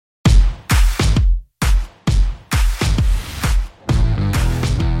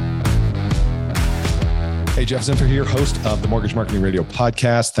Hey, Jeff Zinfer here, host of the Mortgage Marketing Radio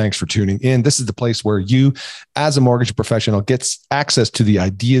podcast. Thanks for tuning in. This is the place where you, as a mortgage professional, gets access to the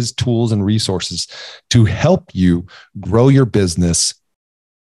ideas, tools, and resources to help you grow your business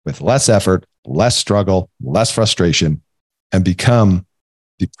with less effort, less struggle, less frustration, and become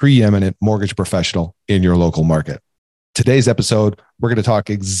the preeminent mortgage professional in your local market. Today's episode, we're going to talk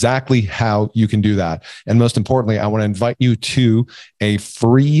exactly how you can do that. And most importantly, I want to invite you to a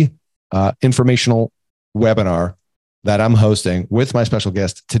free informational webinar that I'm hosting with my special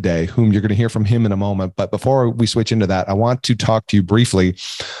guest today, whom you're going to hear from him in a moment. But before we switch into that, I want to talk to you briefly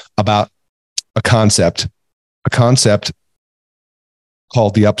about a concept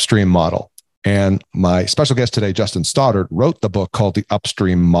called the upstream model. And my special guest today, Justin Stoddard, wrote the book called The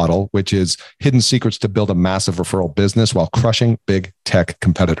Upstream Model, which is Hidden Secrets to Build a Massive Referral Business While Crushing Big Tech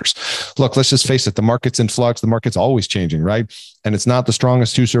Competitors. Look, let's just face it. The market's in flux. The market's always changing, right? And it's not the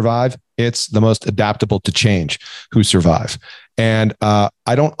strongest who survive. It's the most adaptable to change who survive. And I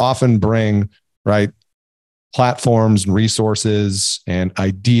don't often bring, right, platforms and resources and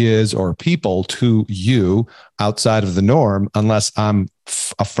ideas or people to you outside of the norm unless I'm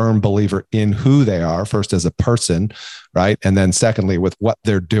a firm believer in who they are, first as a person, right? And then secondly, with what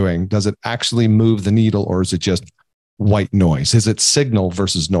they're doing. Does it actually move the needle, or is it just white noise? Is it signal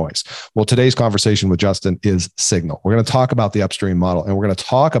versus noise? Well, today's conversation with Justin is signal. We're going to talk about the upstream model, and we're going to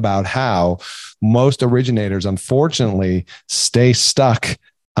talk about how most originators, unfortunately, stay stuck.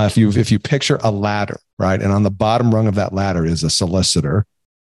 If you picture a ladder, right? And on the bottom rung of that ladder is a solicitor,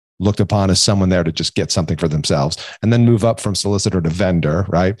 looked upon as someone there to just get something for themselves, and then move up from solicitor to vendor,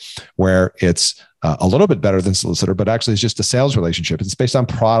 right? Where it's a little bit better than solicitor, but actually it's just a sales relationship. It's based on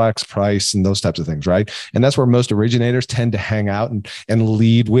products, price, and those types of things, right? And that's where most originators tend to hang out and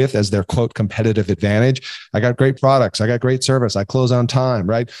lead with as their quote competitive advantage. I got great products. I got great service. I close on time,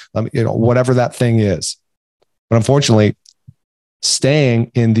 right? Whatever that thing is. But unfortunately,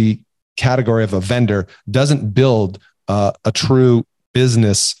 staying in the category of a vendor doesn't build a true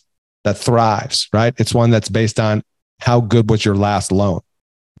business that thrives, right? It's one that's based on how good was your last loan.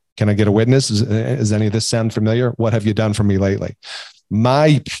 Can I get a witness? Does any of this sound familiar? What have you done for me lately?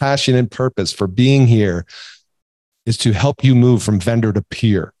 My passion and purpose for being here is to help you move from vendor to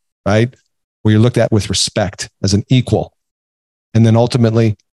peer, right? Where you're looked at with respect as an equal. And then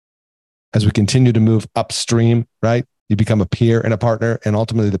ultimately, as we continue to move upstream, right? You become a peer and a partner. And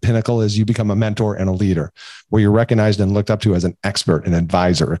ultimately the pinnacle is you become a mentor and a leader, where you're recognized and looked up to as an expert, an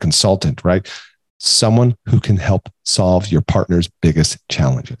advisor, a consultant, right? Someone who can help solve your partner's biggest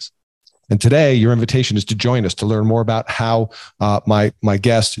challenges. And today, your invitation is to join us to learn more about how my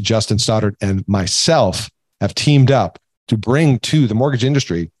guest, Justin Stoddard, and myself have teamed up to bring to the mortgage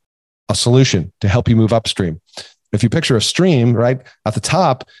industry a solution to help you move upstream. If you picture a stream, right, at the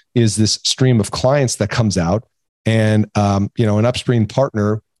top is this stream of clients that comes out. And, an upstream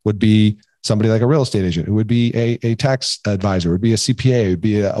partner would be somebody like a real estate agent. It would be a tax advisor. It would be a CPA. It would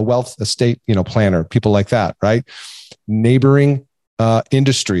be a wealth estate, planner, people like that, right? Neighboring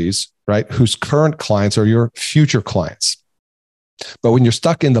industries, right? Whose current clients are your future clients. But when you're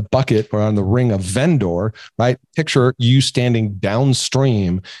stuck in the bucket or on the ring of vendor, right? Picture you standing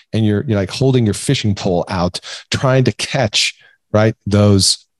downstream and you're like holding your fishing pole out, trying to catch, right?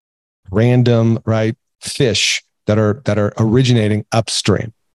 Those random, right? Fish that are originating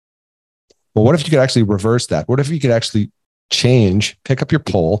upstream. Well, what if you could actually reverse that? What if you could actually pick up your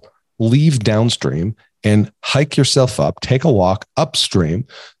pole, leave downstream, and hike yourself up, take a walk upstream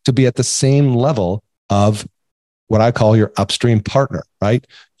to be at the same level of what I call your upstream partner, right?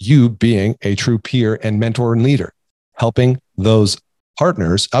 You being a true peer and mentor and leader, helping those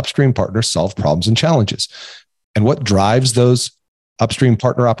partners, upstream partners, solve problems and challenges. And what drives those upstream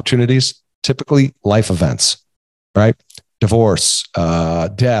partner opportunities? Typically life events, right? Divorce,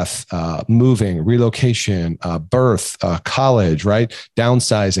 death, moving, relocation, birth, college, right?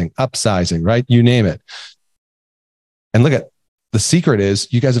 Downsizing, upsizing, right? You name it. And look at the secret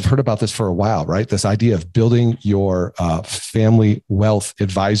is you guys have heard about this for a while, right? This idea of building your family wealth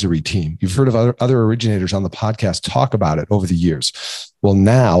advisory team. You've heard of other originators on the podcast talk about it over the years. Well,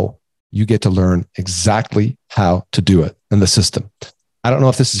 now you get to learn exactly how to do it in the system. I don't know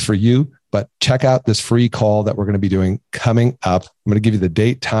if this is for you, but check out this free call that we're going to be doing coming up. I'm going to give you the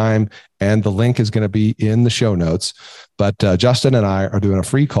date, time, and the link is going to be in the show notes. But Justin and I are doing a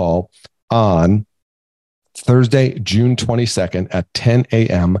free call on Thursday, June 22nd at 10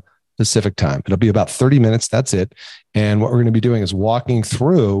 a.m. Pacific time. It'll be about 30 minutes. That's it. And what we're going to be doing is walking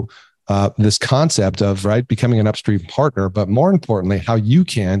through this concept of, right, becoming an upstream partner, but more importantly, how you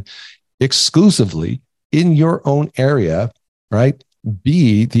can exclusively in your own area, right,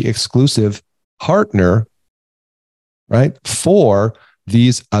 be the exclusive partner right, for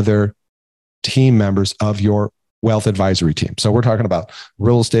these other team members of your wealth advisory team. So we're talking about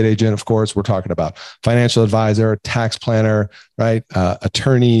real estate agent, of course. We're talking about financial advisor, tax planner, right?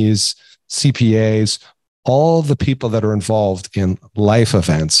 Attorneys, CPAs, all the people that are involved in life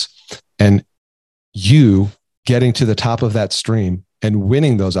events, and you getting to the top of that stream and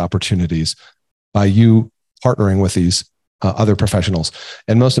winning those opportunities by you partnering with these other professionals.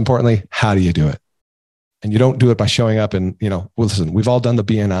 And most importantly, how do you do it? And you don't do it by showing up and, well, listen, we've all done the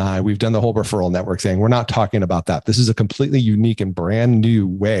BNI. We've done the whole referral network thing. We're not talking about that. This is a completely unique and brand new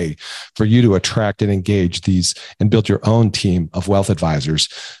way for you to attract and engage these and build your own team of wealth advisors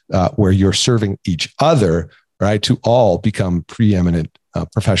where you're serving each other, right, to all become preeminent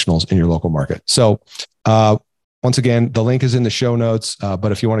professionals in your local market. So once again, the link is in the show notes,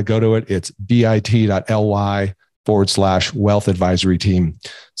 but if you want to go to it, it's bit.ly/wealth advisory team.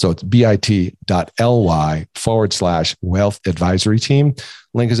 So it's bit.ly/wealth advisory team.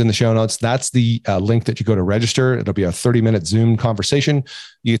 Link is in the show notes. That's the link that you go to register. It'll be a 30-minute Zoom conversation.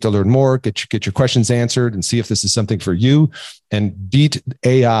 You get to learn more, get your questions answered, and see if this is something for you, and beat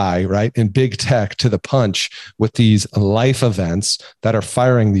AI, right, and big tech to the punch with these life events that are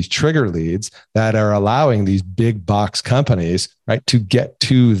firing these trigger leads that are allowing these big box companies, right, to get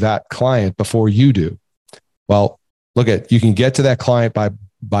to that client before you do. Well, you can get to that client by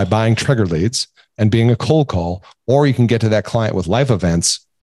buying trigger leads and being a cold call, or you can get to that client with life events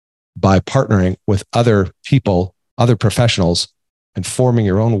by partnering with other people, other professionals, and forming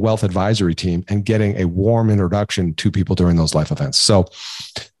your own wealth advisory team and getting a warm introduction to people during those life events. So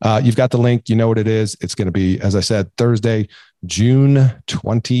you've got the link. You know what it is. It's going to be, as I said, Thursday, June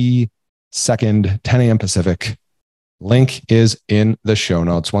 22nd, 10 a.m. Pacific. Link is in the show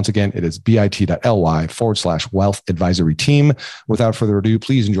notes. Once again, it is bit.ly/wealth advisory team. Without further ado,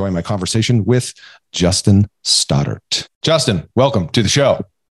 please enjoy my conversation with Justin Stoddart. Justin, welcome to the show.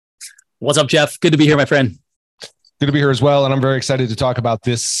 What's up, Jeff? Good to be here, my friend. Good to be here as well. And I'm very excited to talk about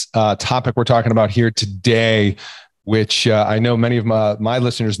this topic we're talking about here today, which I know many of my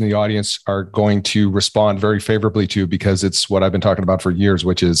listeners in the audience are going to respond very favorably to, because it's what I've been talking about for years,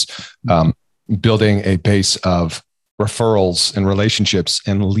 which is building a base of referrals and relationships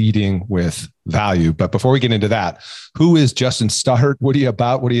and leading with value. But before we get into that, who is Justin Stoddart? What are you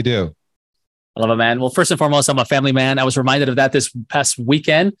about? What do you do? I love it, man. Well, first and foremost, I'm a family man. I was reminded of that this past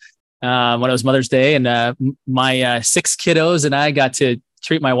weekend when it was Mother's Day, and my 6 kiddos and I got to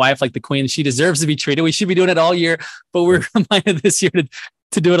treat my wife like the queen she deserves to be treated. We should be doing it all year, but we're reminded this year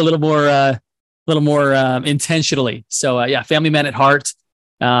to do it a little more intentionally. So yeah, family man at heart,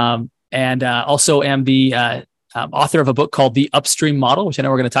 and also am the author of a book called The Upstream Model, which I know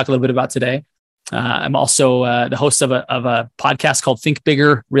we're going to talk a little bit about today. I'm also the host of a podcast called Think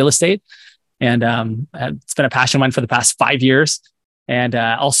Bigger Real Estate. And it's been a passion of mine for the past 5 years. And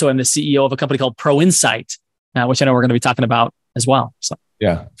also I'm the CEO of a company called Pro Insight, which I know we're going to be talking about as well. So.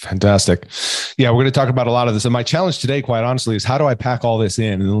 Yeah, fantastic. Yeah, we're going to talk about a lot of this. And my challenge today, quite honestly, is how do I pack all this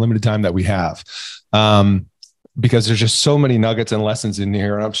in the limited time that we have? Because there's just so many nuggets and lessons in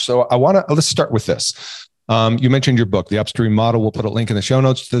here. And let's start with this. You mentioned your book, The Upstream Model. We'll put a link in the show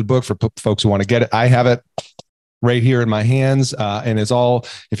notes to the book for folks who want to get it. I have it right here in my hands. And it's all,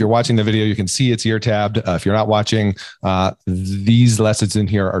 if you're watching the video, you can see it's ear tabbed. If you're not watching, these lessons in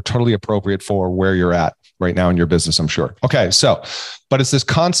here are totally appropriate for where you're at right now in your business, I'm sure. Okay. But it's this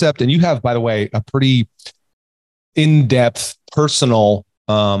concept, and you have, by the way, a pretty in-depth personal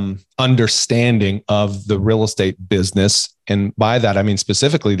understanding of the real estate business. And by that, I mean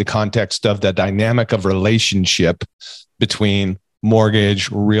specifically the context of the dynamic of relationship between mortgage,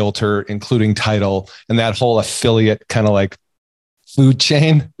 realtor, including title, and that whole affiliate kind of like food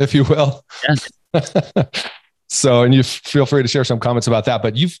chain, if you will. Yeah. So, and you feel free to share some comments about that,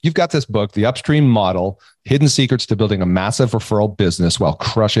 but you've got this book, The Upstream Model, Hidden Secrets to Building a Massive Referral Business While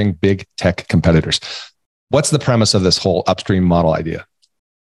Crushing Big Tech Competitors. What's the premise of this whole upstream model idea?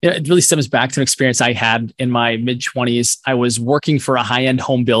 Yeah, it really stems back to an experience I had in my mid-20s. I was working for a high-end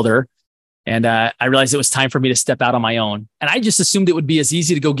home builder, and I realized it was time for me to step out on my own. And I just assumed it would be as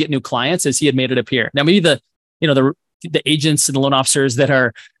easy to go get new clients as he had made it appear. Now, maybe the agents and the loan officers that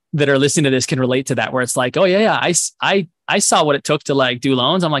are listening to this can relate to that, where it's like, oh yeah, I saw what it took to like do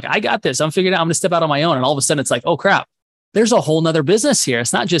loans. I'm like, I got this. I'm figuring out. I'm going to step out on my own. And all of a sudden, it's like, oh crap, there's a whole nother business here.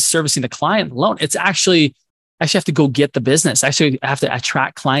 It's not just servicing the client loan. It's actually have to go get the business. Actually, I have to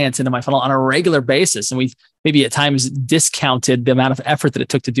attract clients into my funnel on a regular basis. And we maybe at times discounted the amount of effort that it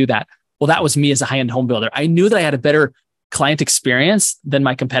took to do that. Well, that was me as a high-end home builder. I knew that I had a better client experience than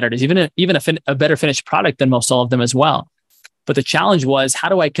my competitors, even a better finished product than most all of them as well. But the challenge was, how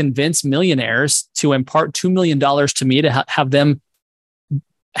do I convince millionaires to impart $2 million to me to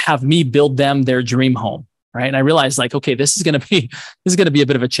have me build them their dream home? Right. And I realized like, okay, this is going to be a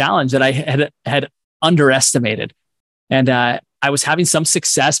bit of a challenge that I had underestimated. And I was having some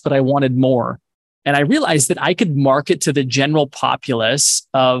success, but I wanted more. And I realized that I could market to the general populace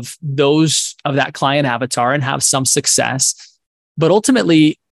of that client avatar and have some success. But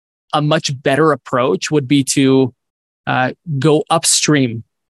ultimately, a much better approach would be to go upstream.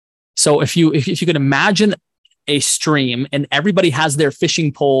 So if you can imagine a stream and everybody has their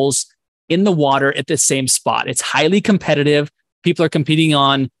fishing poles in the water at the same spot, it's highly competitive. People are competing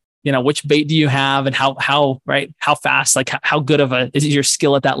on, which bait do you have and how fast, like how good is your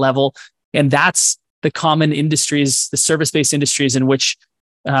skill at that level? And that's the common industries, the service-based industries in which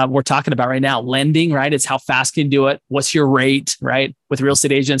we're talking about right now. Lending, right? It's how fast can you do it? What's your rate, right? With real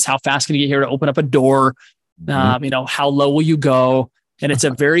estate agents, how fast can you get here to open up a door? How low will you go? And it's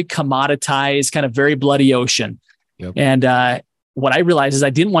a very commoditized, kind of very bloody ocean. Yep. And what I realized is I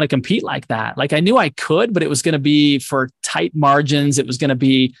didn't want to compete like that. Like I knew I could, but it was going to be for tight margins. It was going to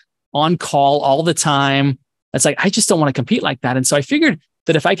be on call all the time. It's like, I just don't want to compete like that. And so I figured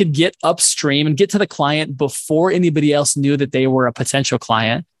that if I could get upstream and get to the client before anybody else knew that they were a potential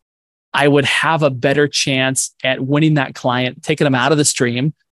client, I would have a better chance at winning that client, taking them out of the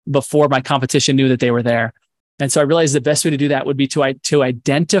stream before my competition knew that they were there. And so I realized the best way to do that would be to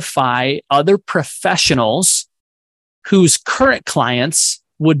identify other professionals whose current clients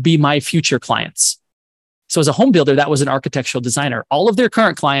would be my future clients. So as a home builder, that was an architectural designer. All of their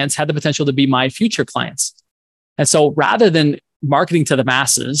current clients had the potential to be my future clients. And so rather than marketing to the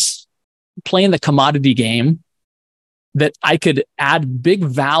masses, playing the commodity game, that I could add big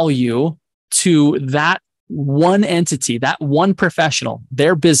value to that one entity, that one professional,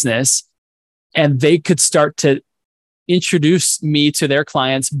 their business, and they could start to introduce me to their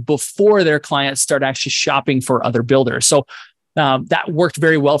clients before their clients start actually shopping for other builders. So that worked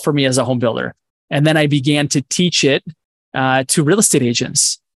very well for me as a home builder. And then I began to teach it to real estate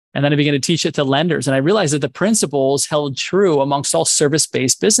agents. And then I began to teach it to lenders. And I realized that the principles held true amongst all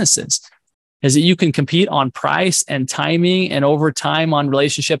service-based businesses, is that you can compete on price and timing and over time on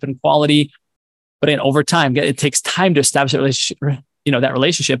relationship and quality. But over time, it takes time to establish that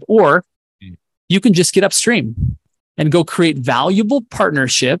relationship, or you can just get upstream and go create valuable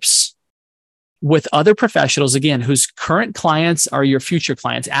partnerships with other professionals, again, whose current clients are your future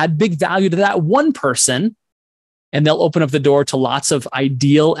clients. Add big value to that one person, and they'll open up the door to lots of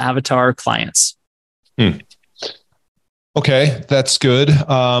ideal avatar clients. Okay, that's good.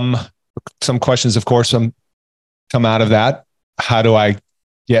 Some questions, of course, come out of that. How do I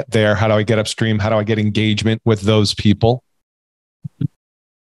get there? How do I get upstream? How do I get engagement with those people?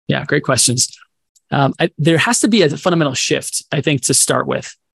 Yeah, great questions. There has to be a fundamental shift, I think, to start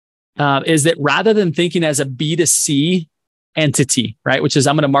with, is that rather than thinking as a B2C entity, right, which is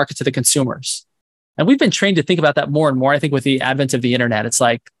I'm going to market to the consumers. And we've been trained to think about that more and more. I think with the advent of the internet, it's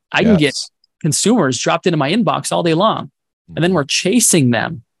like I can get consumers dropped into my inbox all day long, and then we're chasing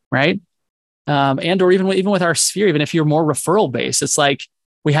them, right? And or even with our sphere, even if you're more referral based, it's like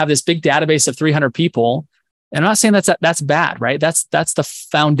we have this big database of 300 people. And I'm not saying that's bad, right? That's the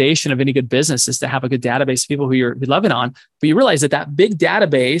foundation of any good business, is to have a good database of people who you're loving on. But you realize that big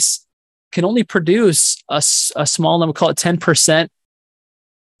database can only produce a small number, call it 10%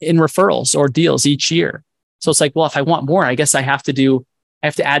 in referrals or deals each year. So it's like, well, if I want more, I guess I have to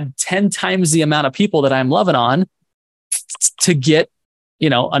add 10 times the amount of people that I'm loving on to get,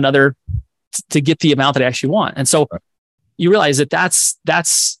 to get the amount that I actually want. And so you realize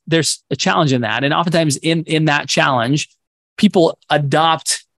that there's a challenge in that. And oftentimes in that challenge, people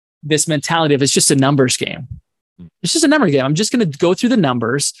adopt this mentality of it's just a numbers game. It's just a number game. I'm just going to go through the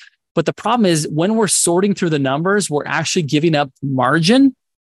numbers. But the problem is when we're sorting through the numbers, we're actually giving up margin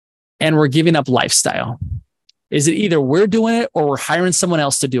and we're giving up lifestyle. Is it either we're doing it or we're hiring someone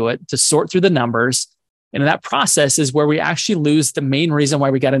else to do it, to sort through the numbers? And in that process is where we actually lose the main reason why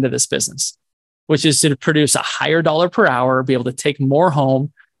we got into this business, which is to produce a higher dollar per hour, be able to take more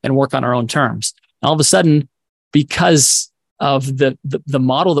home and work on our own terms. And all of a sudden, because of the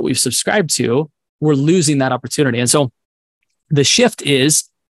model that we've subscribed to, we're losing that opportunity. And so the shift is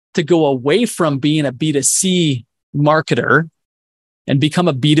to go away from being a B2C marketer and become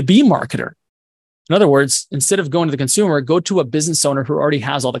a B2B marketer. In other words, instead of going to the consumer, go to a business owner who already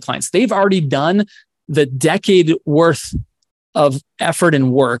has all the clients. They've already done the decade worth of effort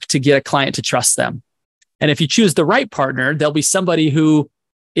and work to get a client to trust them. And if you choose the right partner, there'll be somebody who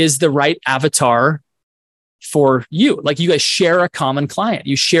is the right avatar for you. Like you guys share a common client,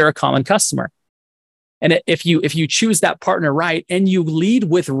 you share a common customer. And if you choose that partner right, and you lead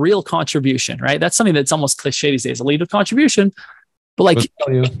with real contribution, right? That's something that's almost cliche these days, lead with contribution. But like,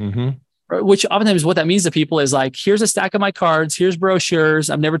 which oftentimes what that means to people is like, here's a stack of my cards, here's brochures,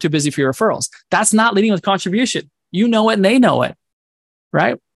 I'm never too busy for your referrals. That's not leading with contribution. You know it and they know it,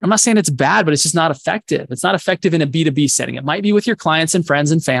 right? I'm not saying it's bad, but it's just not effective. It's not effective in a B2B setting. It might be with your clients and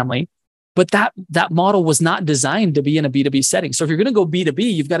friends and family, but that model was not designed to be in a B2B setting. So if you're going to go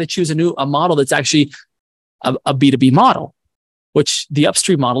B2B, you've got to choose a model that's actually a B2B model, which the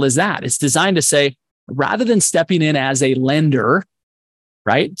upstream model is that. It's designed to say, rather than stepping in as a lender,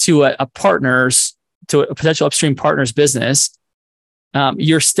 right, to a potential upstream partner's business,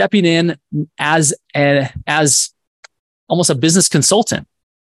 you're stepping in as almost a business consultant.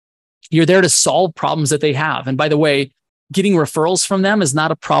 You're there to solve problems that they have. And by the way, getting referrals from them is not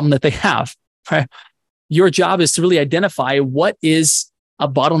a problem that they have. Right? Your job is to really identify what is a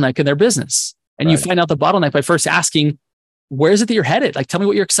bottleneck in their business. And you find out the bottleneck by first asking, where is it that you're headed? Like, tell me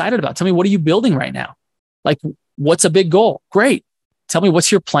what you're excited about. Tell me, what are you building right now? Like, what's a big goal? Great. Tell me,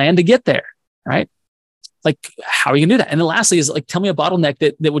 what's your plan to get there? Right? Like, how are you gonna do that? And then lastly is like, tell me a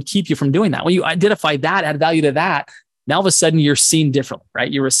bottleneck that would keep you from doing that. When you identify that, add value to that, now all of a sudden you're seen differently,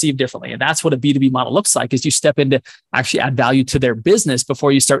 right? You're received differently. And that's what a B2B model looks like, is you step in to actually add value to their business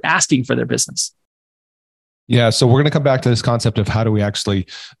before you start asking for their business. Yeah. So we're going to come back to this concept of how do we actually,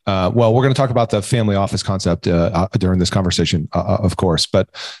 we're going to talk about the family office concept during this conversation, of course. But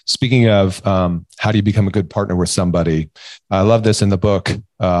speaking of how do you become a good partner with somebody, I love this in the book.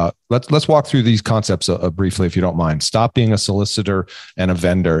 Let's walk through these concepts briefly, if you don't mind. Stop being a solicitor and a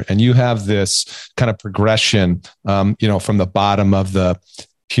vendor. And you have this kind of progression, from the bottom of the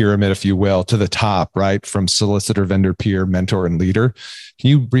pyramid, if you will, to the top, right? From solicitor, vendor, peer, mentor, and leader. Can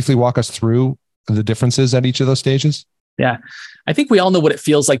you briefly walk us through the differences at each of those stages? Yeah. I think we all know what it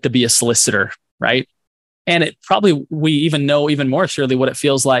feels like to be a solicitor, right? And we even know even more surely what it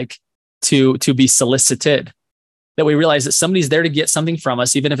feels like to be solicited, that we realize that somebody's there to get something from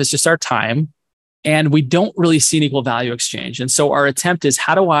us, even if it's just our time, and we don't really see an equal value exchange. And so our attempt is,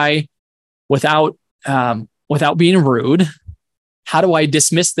 how do I, without being rude, how do I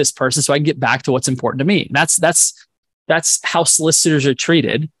dismiss this person so I can get back to what's important to me? That's how solicitors are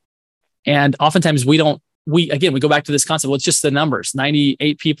treated. And oftentimes we go back to this concept. Well, it's just the numbers.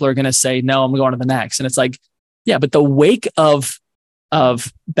 98 people are going to say, no, I'm going to the next. And it's like, yeah, but the wake of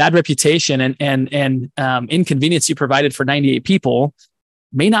bad reputation and inconvenience you provided for 98 people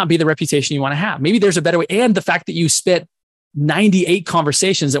may not be the reputation you want to have. Maybe there's a better way. And the fact that you spit 98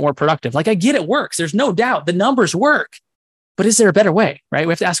 conversations that weren't productive. Like, I get it works. There's no doubt the numbers work, but is there a better way, right?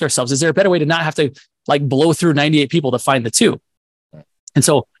 We have to ask ourselves, is there a better way to not have to like blow through 98 people to find the two? And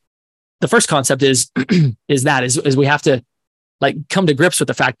so the first concept is we have to like come to grips with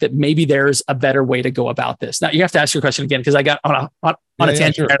the fact that maybe there's a better way to go about this. Now you have to ask your question again, because I got on a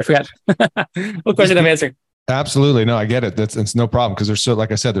tangent. Sure. I forgot what question I'm answering. Absolutely. No, I get it. It's no problem, because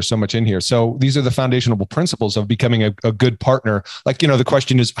like I said, there's so much in here. So these are the foundational principles of becoming a good partner. Like, the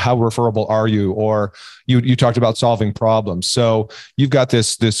question is, how referable are you? Or you talked about solving problems. So you've got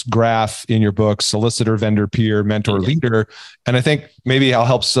this graph in your book, solicitor, vendor, peer, mentor, leader. And I think maybe I'll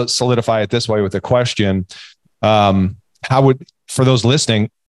help solidify it this way with a question. For those listening,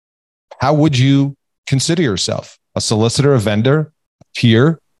 how would you consider yourself? A solicitor, a vendor, a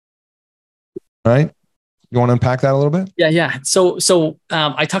peer, right? You want to unpack that a little bit? Yeah. So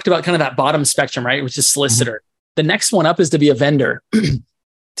I talked about kind of that bottom spectrum, right? Which is solicitor. Mm-hmm. The next one up is to be a vendor.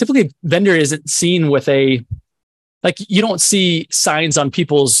 Typically, vendor isn't seen with you don't see signs on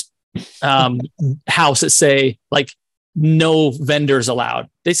people's house that say like, no vendors allowed.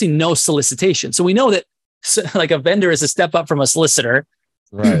 They see no solicitation. So we know that like a vendor is a step up from a solicitor,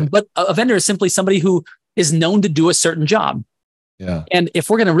 right? But a vendor is simply somebody who is known to do a certain job. Yeah. And if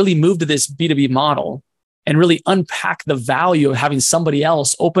we're going to really move to this B2B model and really unpack the value of having somebody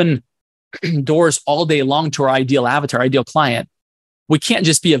else open doors all day long to our ideal avatar, ideal client, we can't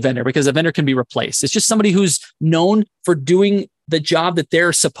just be a vendor, because a vendor can be replaced. It's just somebody who's known for doing the job that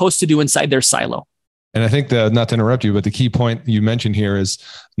they're supposed to do inside their silo. And I think not to interrupt you, but the key point you mentioned here is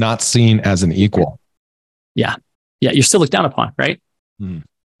not seen as an equal. Yeah. You're still looked down upon, right? Mm.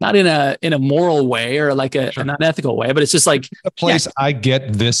 Not in a moral way or like an unethical way, but it's just like a place I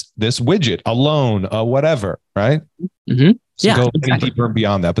get this widget, a loan, whatever, right? Mm-hmm. So go any deeper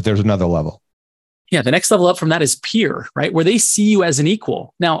beyond that, but there's another level. Yeah, the next level up from that is peer, right? Where they see you as an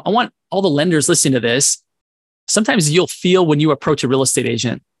equal. Now, I want all the lenders listening to this. Sometimes you'll feel when you approach a real estate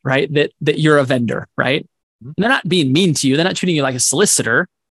agent, right, that you're a vendor, right? Mm-hmm. And they're not being mean to you. They're not treating you like a solicitor.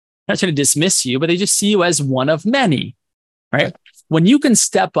 They're not trying to dismiss you, but they just see you as one of many, right? when you can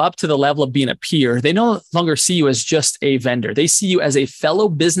step up to the level of being a peer, they no longer see you as just a vendor. They see you as a fellow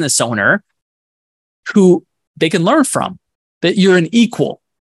business owner who they can learn from, that you're an equal,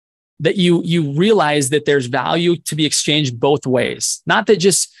 that you realize that there's value to be exchanged both ways. Not that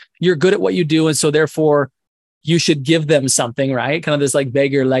just you're good at what you do, and so therefore you should give them something, right? Kind of this like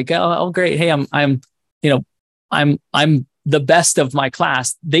beggar, like, oh great, hey, I'm the best of my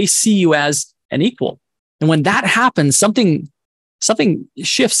class. They see you as an equal. And when that happens, something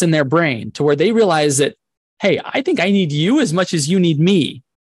shifts in their brain to where they realize that, hey, I think I need you as much as you need me.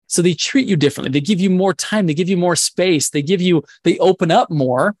 So they treat you differently. They give you more time. They give you more space. They open up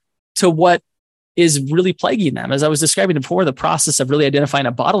more to what is really plaguing them. As I was describing before, the process of really identifying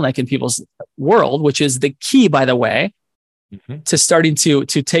a bottleneck in people's world, which is the key, by the way, to starting to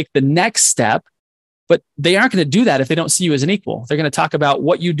take the next step. But they aren't going to do that if they don't see you as an equal. They're going to talk about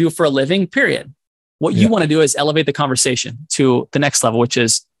what you do for a living, period. What you want to do is elevate the conversation to the next level, which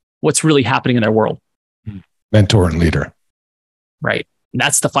is what's really happening in their world. Mentor and leader. Right. And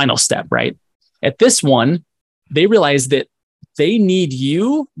that's the final step, right? At this one, they realize that they need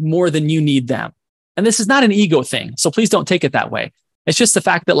you more than you need them. And this is not an ego thing. So please don't take it that way. It's just the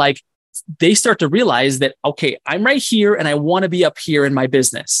fact that like they start to realize that, okay, I'm right here and I want to be up here in my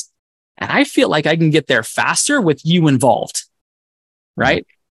business. And I feel like I can get there faster with you involved. Right.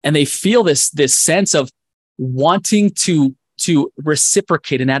 And they feel this sense of wanting to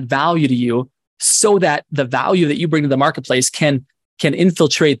reciprocate and add value to you so that the value that you bring to the marketplace can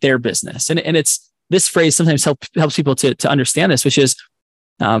infiltrate their business. And it's this phrase sometimes helps people to understand this, which is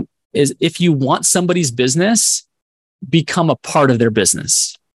if you want somebody's business, become a part of their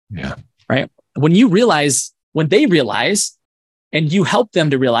business. Yeah. Right. When they realize, and you help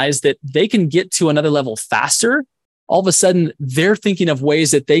them to realize that they can get to another level faster, all of a sudden they're thinking of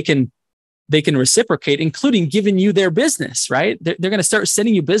ways that they can reciprocate, including giving you their business, right? They're going to start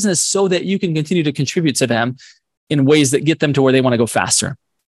sending you business so that you can continue to contribute to them in ways that get them to where they want to go faster.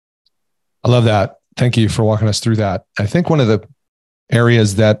 I love that. Thank you for walking us through that. I think one of the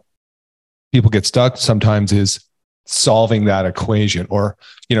areas that people get stuck sometimes is solving that equation, or,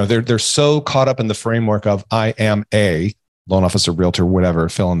 they're so caught up in the framework of I am a loan officer, realtor, whatever,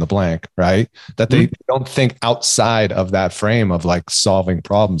 fill in the blank, right? That they don't think outside of that frame of like solving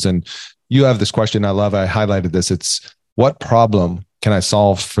problems. And you have this question I love. I highlighted this. It's what problem can I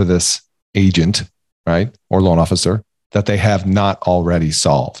solve for this agent, right? Or loan officer that they have not already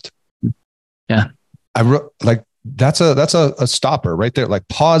solved. Yeah. That's a stopper right there. Like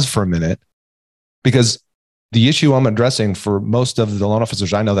pause for a minute, because the issue I'm addressing for most of the loan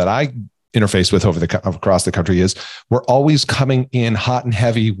officers I know that I interface with across the country is we're always coming in hot and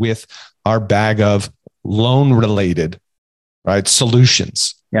heavy with our bag of loan related, right,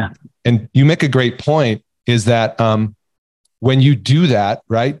 solutions. Yeah. And you make a great point is that when you do that,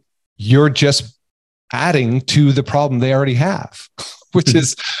 right, you're just adding to the problem they already have, which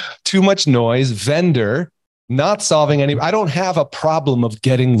is too much noise, vendor, not solving any. I don't have a problem of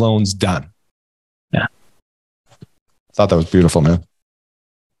getting loans done. Yeah. Thought that was beautiful, man.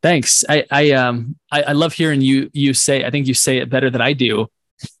 Thanks. I love hearing you say. I think you say it better than I do,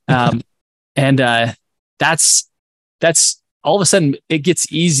 and that's all of a sudden it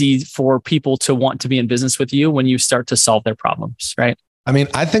gets easy for people to want to be in business with you when you start to solve their problems, right? I mean,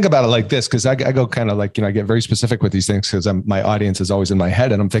 I think about it like this because I go kind of like, I get very specific with these things because my audience is always in my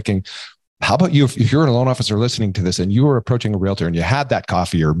head, and I'm thinking, how about you, if you're a loan officer listening to this and you were approaching a realtor and you had that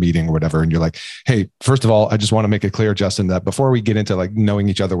coffee or meeting or whatever, and you're like, hey, first of all, I just want to make it clear, Justin, that before we get into like knowing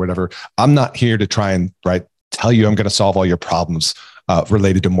each other, whatever, I'm not here to try and tell you I'm going to solve all your problems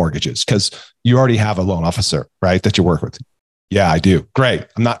related to mortgages, because you already have a loan officer, right, that you work with. Yeah, I do. Great.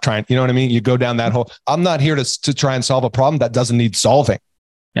 I'm not trying, you know what I mean? You go down that whole, I'm not here to try and solve a problem that doesn't need solving.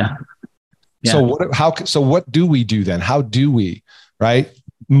 Yeah. So what do we do then? How do we, right,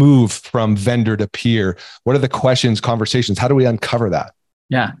 move from vendor to peer? What are the questions, conversations? How do we uncover that?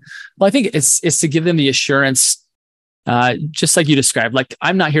 Yeah. Well, I think it's to give them the assurance, just like you described, like,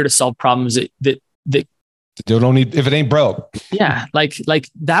 I'm not here to solve problems that don't need, if it ain't broke. Yeah. Like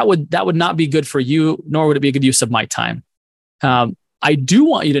that would not be good for you, nor would it be a good use of my time. I do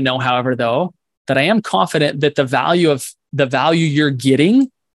want you to know, however, though, that I am confident that the value you're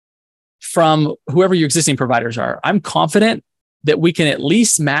getting from whoever your existing providers are, I'm confident that we can at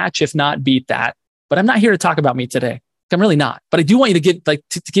least match, if not beat that. But I'm not here to talk about me today. I'm really not. But I do want you to get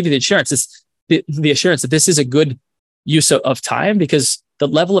to give you the assurance. It's the assurance that this is a good use of time, because the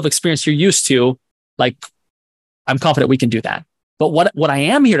level of experience you're used to, like, I'm confident we can do that. But what I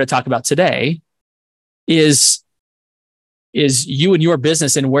am here to talk about today is you and your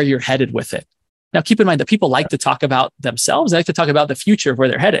business and where you're headed with it. Now, keep in mind that people like to talk about themselves. They like to talk about the future of where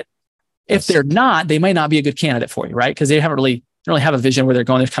they're headed. If they're not, they might not be a good candidate for you, right? Because they don't really have a vision where they're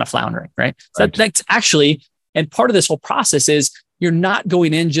going. They're kind of floundering, right? So that's actually, and part of this whole process is you're not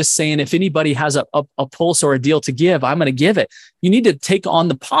going in just saying, if anybody has a pulse or a deal to give, I'm going to give it. You need to take on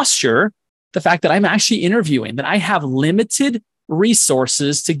the posture, the fact that I'm actually interviewing, that I have limited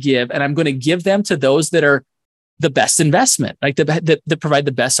resources to give, and I'm going to give them to those that are the best investment, like that provide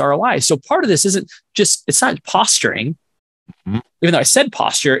the best ROI. So part of this isn't just, it's not posturing. Mm-hmm. Even though I said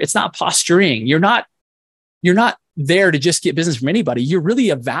posture, it's not posturing. You're not there to just get business from anybody. You're really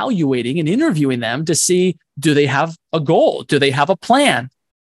evaluating and interviewing them to see, do they have a goal? Do they have a plan?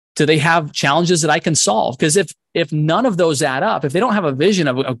 Do they have challenges that I can solve? Because if none of those add up, if they don't have a vision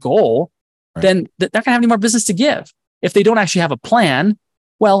of a goal, then they're not going to have any more business to give. If they don't actually have a plan,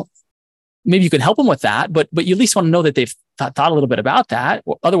 well, maybe you can help them with that, but you at least want to know that they've thought a little bit about that.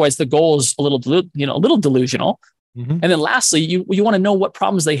 Otherwise, the goal is a little delusional. Mm-hmm. And then lastly, you want to know what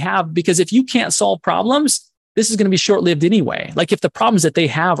problems they have, because if you can't solve problems, this is going to be short-lived anyway. Like if the problems that they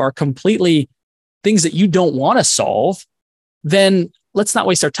have are completely things that you don't want to solve, then let's not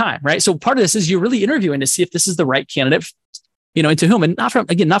waste our time, right? So part of this is you're really interviewing to see if this is the right candidate, and to whom, and not from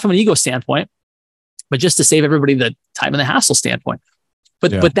an ego standpoint, but just to save everybody the time and the hassle standpoint.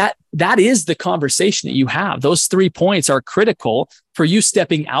 But that is the conversation that you have. Those 3 points are critical for you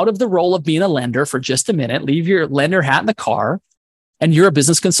stepping out of the role of being a lender for just a minute, leave your lender hat in the car, and you're a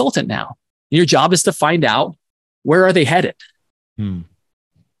business consultant now. Your job is to find out, where are they headed?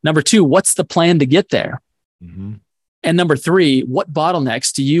 Number 2, what's the plan to get there? Mm-hmm. And number 3, what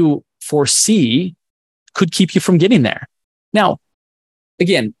bottlenecks do you foresee could keep you from getting there? Now,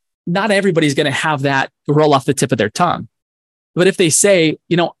 again, not everybody's going to have that roll off the tip of their tongue. But if they say,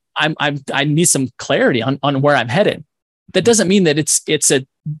 I need some clarity on where I'm headed, that doesn't mean that it's a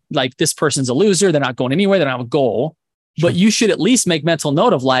like this person's a loser. They're not going anywhere. They don't have a goal. Sure. But you should at least make mental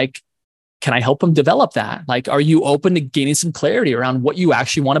note of like, can I help them develop that? Like, are you open to gaining some clarity around what you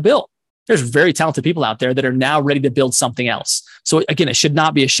actually want to build? There's very talented people out there that are now ready to build something else. So again, it should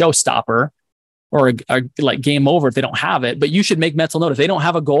not be a showstopper or like game over if they don't have it. But you should make mental note if they don't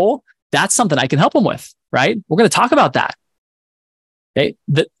have a goal. That's something I can help them with, right? We're going to talk about that. Okay.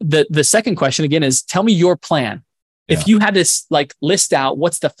 The second question again is, tell me your plan. Yeah. If you had to like list out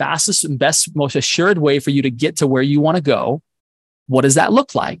what's the fastest and best, most assured way for you to get to where you want to go, what does that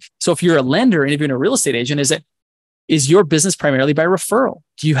look like? So if you're a lender and if you're a real estate agent, is your business primarily by referral?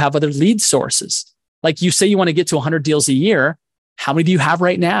 Do you have other lead sources? Like you say you want to get to 100 deals a year. How many do you have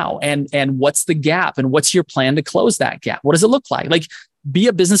right now? And what's the gap? And what's your plan to close that gap? What does it look like? Like be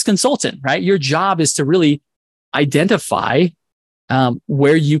a business consultant, right? Your job is to really identify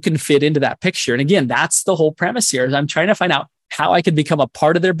where you can fit into that picture. And again, that's the whole premise here is I'm trying to find out how I can become a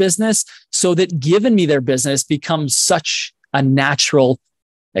part of their business so that giving me their business becomes such a natural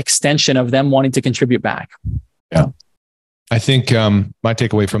extension of them wanting to contribute back. Yeah. I think my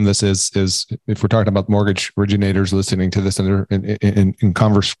takeaway from this is if we're talking about mortgage originators listening to this in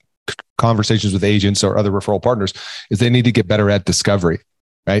conversations with agents or other referral partners, is they need to get better at discovery,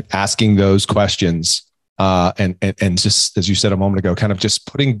 right? Asking those questions. And just as you said a moment ago, kind of just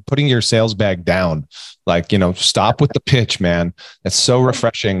putting your sales bag down, like, stop with the pitch, man. It's so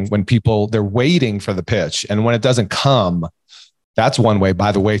refreshing when they're waiting for the pitch. And when it doesn't come, that's one way,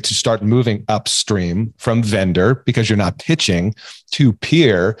 by the way, to start moving upstream from vendor, because you're not pitching, to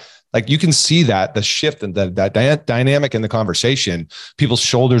peer. Like you can see that the shift and that dynamic in the conversation, people's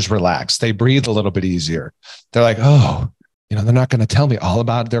shoulders relax. They breathe a little bit easier. They're like, oh, they're not going to tell me all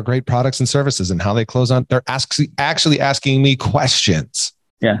about their great products and services and how they close on. They're actually asking me questions.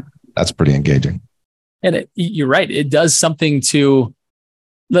 Yeah. That's pretty engaging. And you're right. It does something to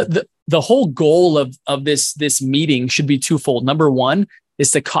the whole goal of this meeting should be twofold. Number one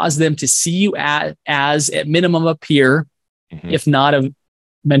is to cause them to see you as at minimum a peer, mm-hmm. if not a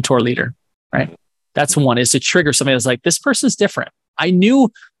mentor leader, right? That's one, is to trigger somebody that's like, this person's different. I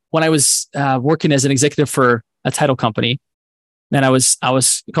knew when I was working as an executive for a title company, and I was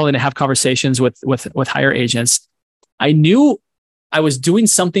calling to have conversations with higher agents. I knew I was doing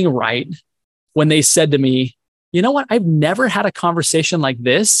something right when they said to me, you know what? I've never had a conversation like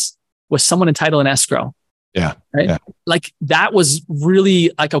this with someone in title and escrow. Yeah. Right. Yeah. Like that was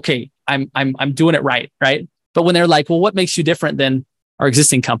really like, okay, I'm doing it right. Right. But when they're like, well, what makes you different than our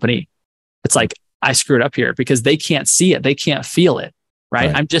existing company? It's like, I screwed up here because they can't see it. They can't feel it.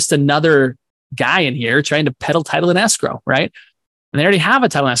 Right. I'm just another guy in here trying to peddle title and escrow. Right. And they already have a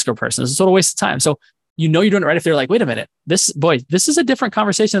title and escrow person. It's a total waste of time. So you're doing it right if they're like, wait a minute, this is a different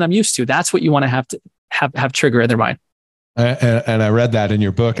conversation than I'm used to. That's what you want to have trigger in their mind. And I read that in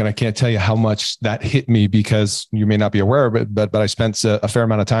your book, and I can't tell you how much that hit me, because you may not be aware of it, but I spent a fair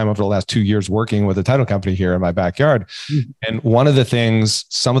amount of time over the last 2 years working with a title company here in my backyard. Mm-hmm. And one of the things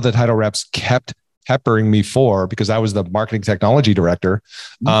some of the title reps kept peppering me for, because I was the marketing technology director,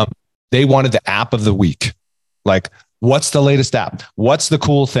 they wanted the app of the week. Like, what's the latest app? What's the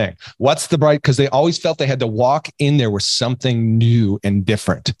cool thing? What's the bright? Because they always felt they had to walk in there with something new and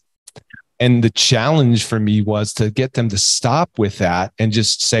different. And the challenge for me was to get them to stop with that and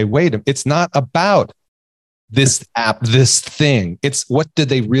just say, wait, it's not about this app, this thing. It's what do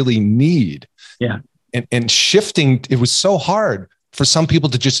they really need? Yeah. And shifting, it was so hard for some people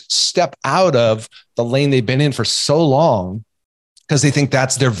to just step out of the lane they've been in for so long, because they think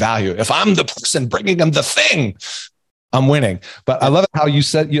that's their value. If I'm the person bringing them the thing, I'm winning. But I love it how you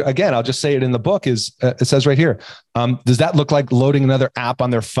said, again, I'll just say it in the book, is it says right here, does that look like loading another app on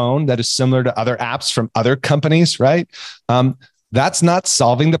their phone that is similar to other apps from other companies, right? That's not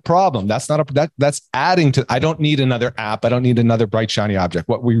solving the problem. That's adding to, I don't need another app. I don't need another bright, shiny object.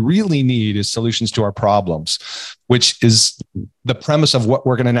 What we really need is solutions to our problems, which is the premise of what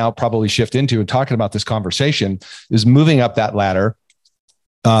we're going to now probably shift into and talking about this conversation, is moving up that ladder.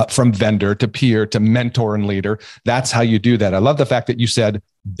 From vendor to peer to mentor and leader. That's how you do that. I love the fact that you said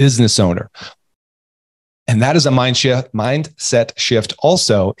business owner. And that is a mindset shift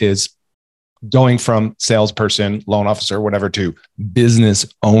also, is going from salesperson, loan officer, whatever, to business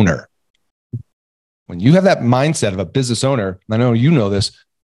owner. When you have that mindset of a business owner, I know you know this,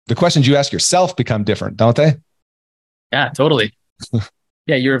 the questions you ask yourself become different, don't they? Yeah, totally.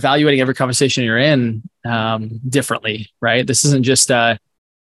 Yeah, you're evaluating every conversation you're in differently, right? This isn't just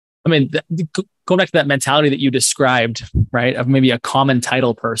going back to that mentality that you described, right, of maybe a common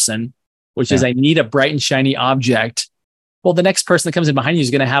title person, which is I need a bright and shiny object. Well, the next person that comes in behind you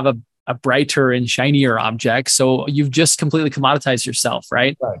is going to have a brighter and shinier object. So you've just completely commoditized yourself,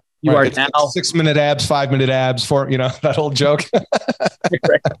 right? You are now 6-minute abs, 5-minute abs, that old joke.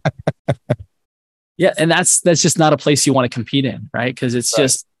 Yeah. And that's just not a place you want to compete in, right? Because it's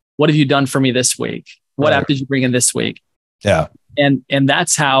just, what have you done for me this week? What app did you bring in this week? Yeah. And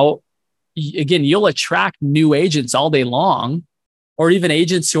that's how, again, you'll attract new agents all day long, or even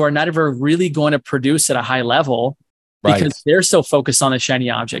agents who are not ever really going to produce at a high level because they're so focused on a shiny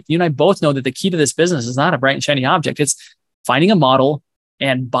object. You and I both know that the key to this business is not a bright and shiny object. It's finding a model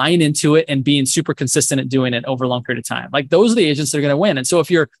and buying into it and being super consistent at doing it over a long period of time. Like, those are the agents that are going to win. And so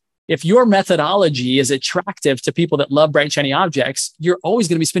if your methodology is attractive to people that love bright and shiny objects, you're always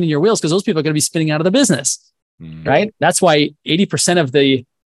going to be spinning your wheels, because those people are going to be spinning out of the business. Right? That's why 80% of the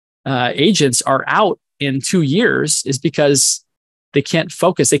agents are out in 2 years, is because they can't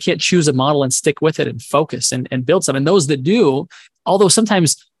focus. They can't choose a model and stick with it and focus and build something. And those that do, although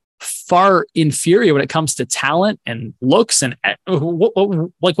sometimes far inferior when it comes to talent and looks and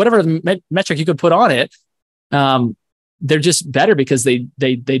like whatever metric you could put on it, they're just better because they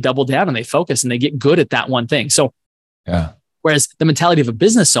double down and they focus and they get good at that one thing. So, whereas the mentality of a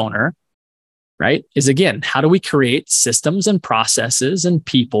business owner, right, is, again, how do we create systems and processes and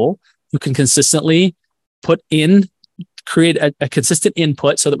people who can consistently create a consistent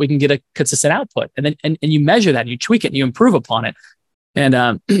input so that we can get a consistent output. And then, and you measure that, and you tweak it, and you improve upon it. And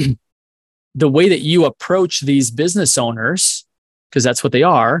the way that you approach these business owners, because that's what they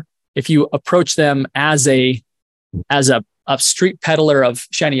are, if you approach them as a street peddler of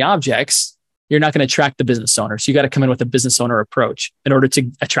shiny objects, you're not going to attract the business owners. You got to come in with a business owner approach in order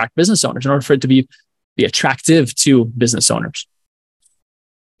to attract business owners, in order for it to be attractive to business owners.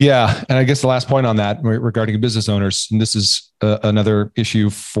 Yeah. And I guess the last point on that regarding business owners, and this is another issue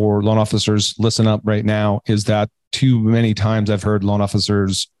for loan officers, listen up right now, is that too many times I've heard loan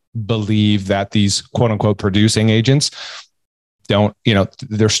officers believe that these quote unquote producing agents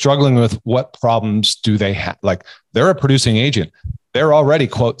they're struggling with what problems do they have? Like, they're a producing agent. They're already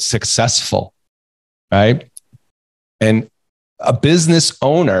quote successful. Right. And a business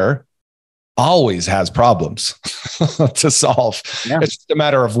owner always has problems to solve. Yeah. It's just a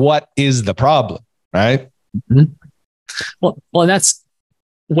matter of what is the problem, right? Mm-hmm. Well, and that's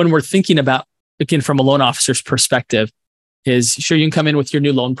when we're thinking about, again, from a loan officer's perspective, is sure, you can come in with your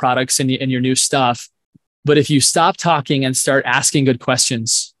new loan products and your new stuff, but if you stop talking and start asking good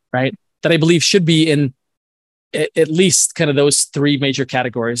questions, right, that I believe should be in at least kind of those three major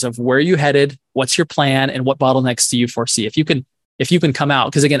categories of where are you headed, what's your plan, and what bottlenecks do you foresee? If you can come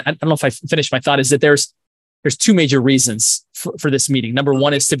out, because again, I don't know if I finished my thought, is that there's two major reasons for this meeting. Number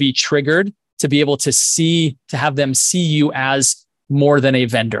one is to be triggered, to be able to have them see you as more than a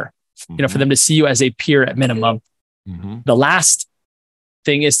vendor, for them to see you as a peer at minimum. Mm-hmm. The last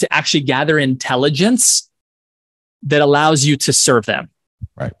thing is to actually gather intelligence that allows you to serve them.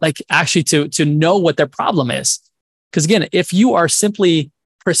 Right. Like actually to know what their problem is. Because again, if you are simply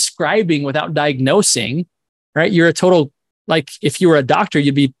prescribing without diagnosing, right? You're a total, like if you were a doctor,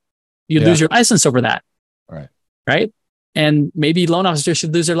 you'd lose your license over that. Right. Right. And maybe loan officers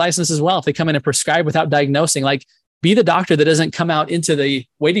should lose their license as well if they come in and prescribe without diagnosing. Like, be the doctor that doesn't come out into the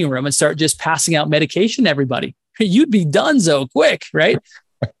waiting room and start just passing out medication to everybody. You'd be done so quick, right?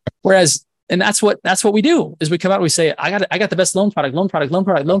 Whereas, and that's what we do is we come out and we say, I got the best loan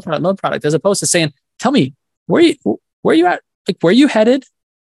product, as opposed to saying, tell me, where are you at? Like, where are you headed?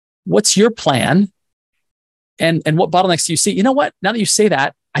 What's your plan? And what bottlenecks do you see? You know what? Now that you say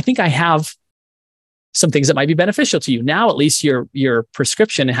that, I think I have some things that might be beneficial to you. Now, at least your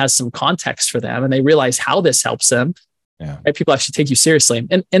prescription has some context for them and they realize how this helps them. Yeah. Right? People actually take you seriously.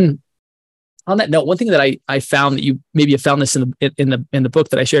 And on that note, one thing that I found that you maybe have found this in the book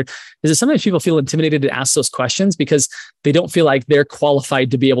that I shared is that sometimes people feel intimidated to ask those questions because they don't feel like they're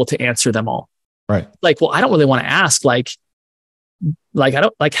qualified to be able to answer them all. Right. Like, well, I don't really want to ask like I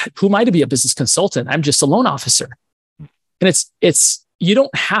don't like, who am I to be a business consultant? I'm just a loan officer. And it's, you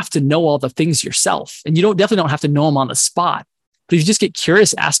don't have to know all the things yourself, and you definitely don't have to know them on the spot. But if you just get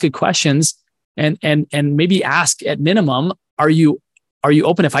curious, ask good questions, and maybe ask at minimum, are you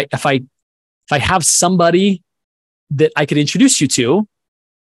open if I have somebody that I could introduce you to,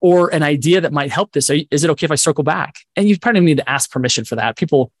 or an idea that might help this? Is it okay if I circle back? And you probably need to ask permission for that.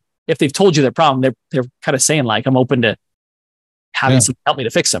 People, if they've told you their problem, they're kind of saying like, I'm open to having someone help me to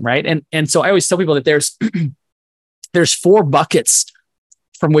fix them, right? And so I always tell people that there's 4 buckets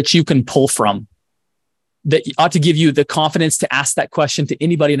from which you can pull from that ought to give you the confidence to ask that question to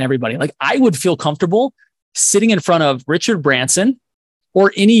anybody and everybody. Like, I would feel comfortable sitting in front of Richard Branson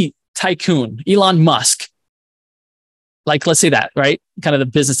or any tycoon, Elon Musk. Like, let's say that, right? Kind of the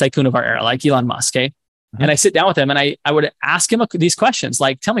business tycoon of our era, like Elon Musk. Okay. Mm-hmm. And I sit down with him and I would ask him these questions.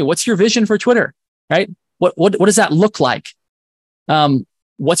 Like, tell me, what's your vision for Twitter? Right? What does that look like?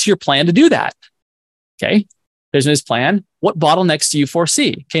 What's your plan to do that? Okay. There's his plan. What bottlenecks do you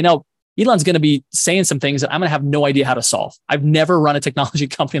foresee? Okay. Now Elon's going to be saying some things that I'm going to have no idea how to solve. I've never run a technology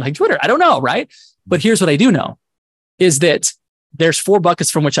company like Twitter. I don't know. Right. But here's what I do know is that there's 4 buckets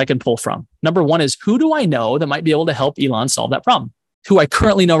from which I can pull from. Number 1 is, who do I know that might be able to help Elon solve that problem? Who I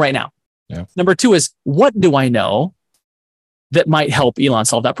currently know right now. Yeah. Number 2 is, what do I know that might help Elon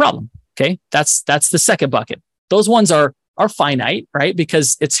solve that problem? Okay. That's the second bucket. Those ones are finite, right?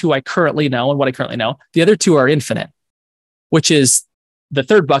 Because it's who I currently know and what I currently know. The other 2 are infinite, which is the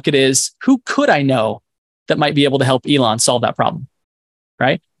third bucket is, who could I know that might be able to help Elon solve that problem?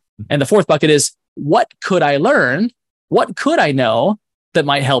 Right. And the fourth bucket is, what could I learn? What could I know that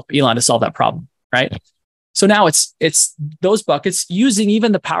might help Elon to solve that problem? Right. So now it's those buckets using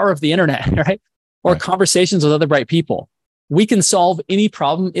even the power of the internet, right? Or conversations with other bright people. We can solve any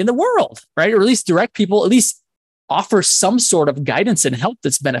problem in the world, right? Or at least direct people, at least offer some sort of guidance and help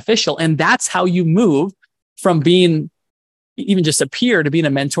that's beneficial. And that's how you move from being even just a peer to being a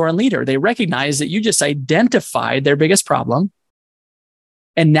mentor and leader. They recognize that you just identified their biggest problem.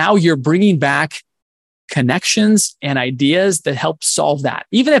 And now you're bringing back connections and ideas that help solve that.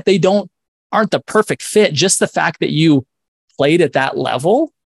 Even if they aren't the perfect fit, just the fact that you played at that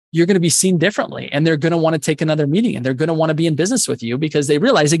level, you're going to be seen differently. And they're going to want to take another meeting and they're going to want to be in business with you because they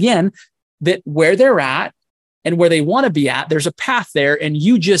realize, again, that where they're at and where they want to be at, there's a path there and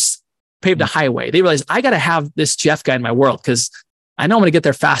you just paved a highway. They realize, I got to have this Jeff guy in my world because I know I'm going to get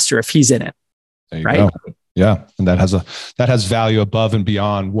there faster if he's in it. There you go. Yeah. And that has value above and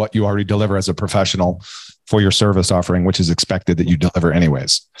beyond what you already deliver as a professional for your service offering, which is expected that you deliver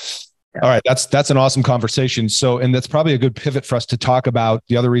anyways. Yeah. All right. That's an awesome conversation. So, and that's probably a good pivot for us to talk about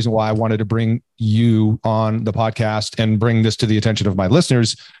the other reason why I wanted to bring you on the podcast and bring this to the attention of my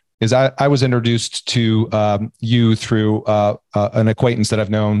listeners is I was introduced to you through an acquaintance that I've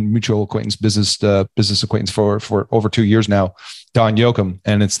known, mutual acquaintance, business acquaintance for over 2 years now, Don Yoakum.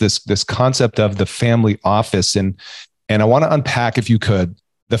 And it's this concept of the family office. And I want to unpack, if you could,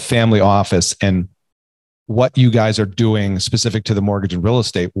 the family office and what you guys are doing specific to the mortgage and real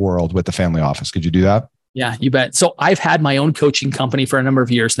estate world with the family office. Could you do that? Yeah, you bet. So I've had my own coaching company for a number of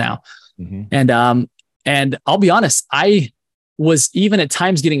years now. Mm-hmm. And I'll be honest, I was even at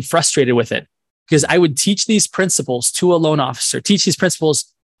times getting frustrated with it because I would teach these principles to a loan officer, teach these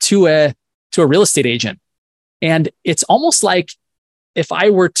principles to a real estate agent. And it's almost like if I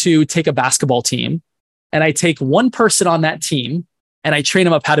were to take a basketball team and I take one person on that team and I train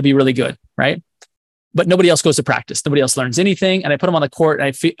them up how to be really good, right? But nobody else goes to practice. Nobody else learns anything. And I put them on the court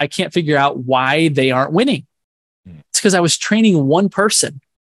and I can't figure out why they aren't winning. It's because I was training one person,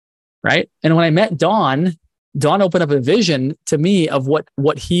 right? And when I met Don, Don opened up a vision to me of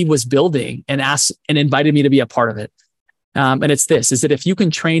what he was building and asked and invited me to be a part of it. And it's this, is that if you can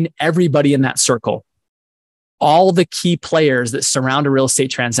train everybody in that circle, all the key players that surround a real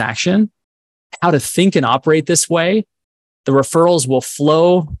estate transaction, how to think and operate this way, the referrals will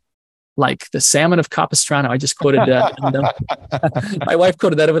flow like the salmon of Capistrano. I just quoted my wife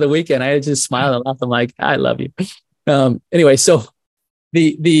quoted that over the weekend. I just smiled and laughed. I'm like, I love you. Anyway, so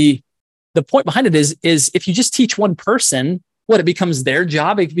the point behind it is if you just teach one person, it becomes their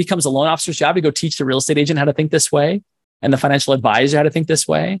job. It becomes a loan officer's job to go teach the real estate agent how to think this way, and the financial advisor how to think this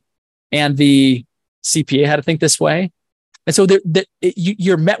way, and the CPA how to think this way. And so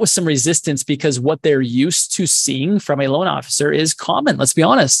you're met with some resistance because what they're used to seeing from a loan officer is common. Let's be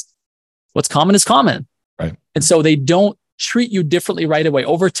honest. What's common is common. Right. And so they don't treat you differently right away.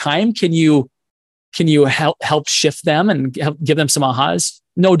 Over time, can you help shift them and give them some ahas?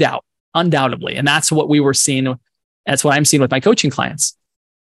 No doubt, undoubtedly. And that's what we were seeing. That's what I'm seeing with my coaching clients,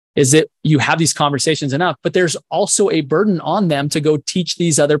 is that you have these conversations enough, but there's also a burden on them to go teach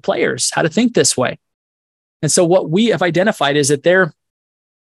these other players how to think this way. And so what we have identified is that there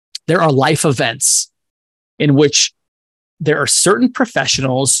are life events in which there are certain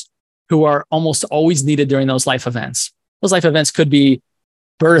professionals who are almost always needed during those life events. Those life events could be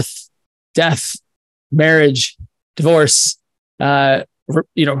birth, death, marriage, divorce,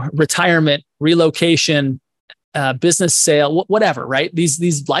 retirement, relocation, business sale, whatever, right?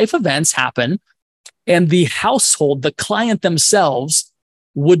 These life events happen, and the household, the client themselves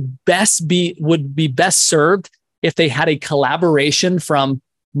would be best served if they had a collaboration from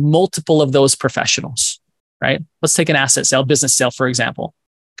multiple of those professionals, right? Let's take an asset sale, business sale, for example.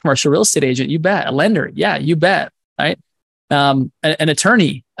 Commercial real estate agent, you bet. A lender, yeah, you bet, right? An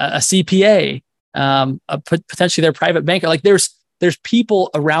attorney, a CPA, potentially their private banker. Like there's people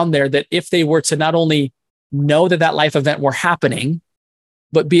around there that if they were to not only know that life event were happening,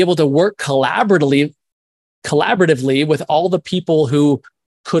 but be able to work collaboratively with all the people who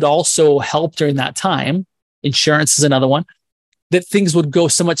could also help during that time. Insurance is another one, that things would go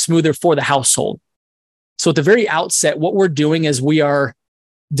so much smoother for the household. So at the very outset, what we're doing is we are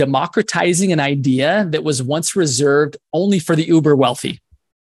democratizing an idea that was once reserved only for the uber wealthy.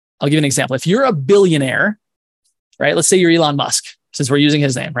 I'll give you an example. If you're a billionaire, right? Let's say you're Elon Musk, since we're using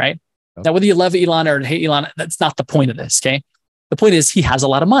his name, right? Yep. Now, whether you love Elon or hate Elon, that's not the point of this, okay? The point is he has a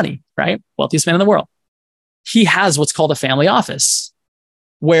lot of money, right? Wealthiest man in the world. He has what's called a family office,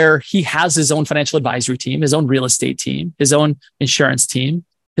 where he has his own financial advisory team, his own real estate team, his own insurance team,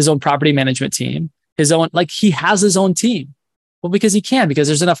 his own property management team, he has his own team. Well, because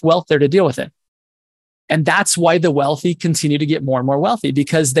there's enough wealth there to deal with it. And that's why the wealthy continue to get more and more wealthy,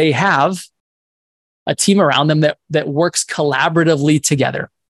 because they have a team around them that works collaboratively together.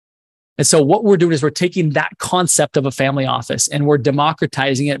 And so what we're doing is we're taking that concept of a family office and we're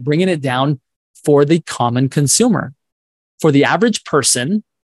democratizing it, bringing it down for the common consumer. For the average person,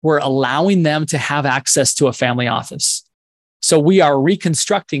 we're allowing them to have access to a family office. So we are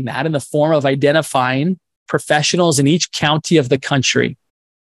reconstructing that in the form of identifying professionals in each county of the country,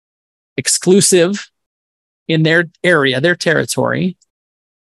 exclusive in their area, their territory,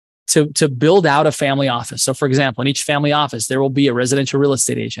 to build out a family office. So for example, in each family office, there will be a residential real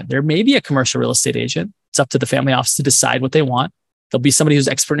estate agent. There may be a commercial real estate agent. It's up to the family office to decide what they want. There'll be somebody who's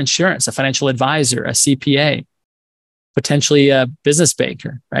expert in insurance, a financial advisor, a CPA, potentially a business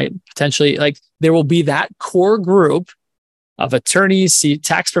banker, right? Potentially, there will be that core group of attorneys,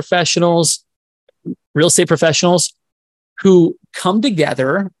 tax professionals, real estate professionals who come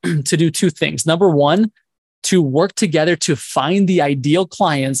together to do two things. Number one, to work together to find the ideal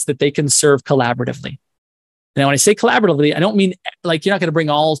clients that they can serve collaboratively. Now, when I say collaboratively, I don't mean you're not going to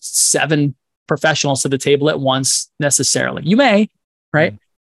bring all 7 professionals to the table at once necessarily. You may, right?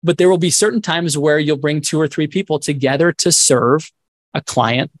 But there will be certain times where you'll bring 2 or 3 people together to serve a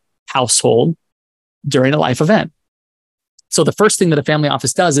client household during a life event. So the first thing that a family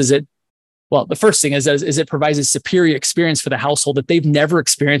office does is it provides a superior experience for the household that they've never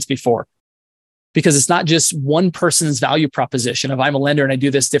experienced before. Because it's not just one person's value proposition of I'm a lender and I do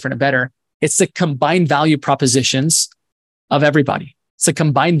this different and better. It's the combined value propositions of everybody. It's the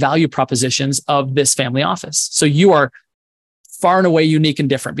combined value propositions of this family office. So you are far and away unique and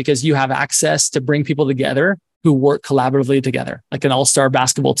different because you have access to bring people together who work collaboratively together, like an all-star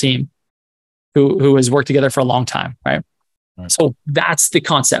basketball team who has worked together for a long time, right? So that's the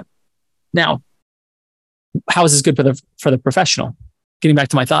concept. Now, how is this good for the professional? Getting back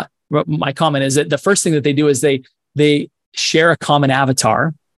to my thought. My comment is that the first thing that they do is they share a common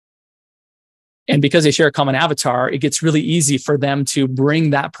avatar And because they share a common avatar, it gets really easy for them to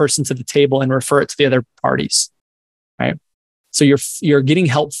bring that person to the table and refer it to the other parties, right? So you're getting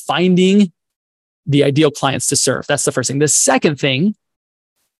help finding the ideal clients to serve. That's the first thing. The second thing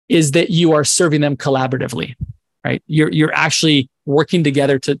is that you are serving them collaboratively, right? You're actually working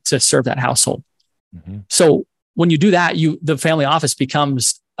together to serve that household. Mm-hmm. So when you do that, the family office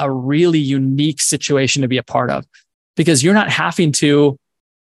becomes a really unique situation to be a part of, because you're not having to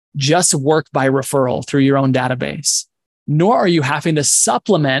just work by referral through your own database, nor are you having to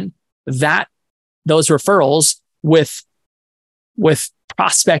supplement those referrals with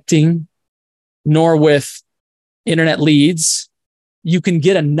prospecting, nor with internet leads. You can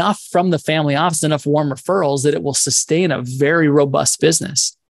get enough from the family office, enough warm referrals that it will sustain a very robust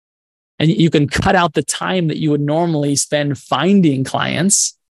business. And you can cut out the time that you would normally spend finding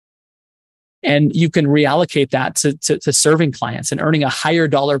clients, and you can reallocate that to serving clients and earning a higher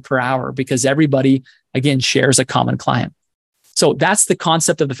dollar per hour, because everybody, again, shares a common client. So that's the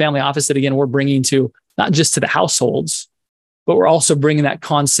concept of the family office that, again, we're bringing to not just to the households, but we're also bringing that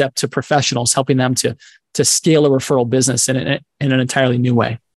concept to professionals, helping them to scale a referral business in an entirely new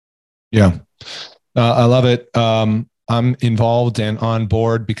way. Yeah, I love it. I'm involved and on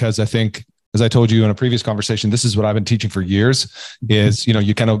board because I think, as I told you in a previous conversation, this is what I've been teaching for years is,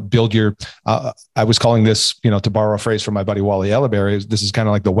 you kind of build your, I was calling this, to borrow a phrase from my buddy, Wally Ellerberry, this is kind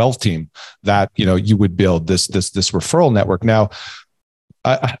of like the wealth team that, you would build this referral network. Now,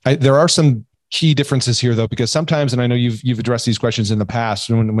 there are some key differences here though, because sometimes, and I know you've addressed these questions in the past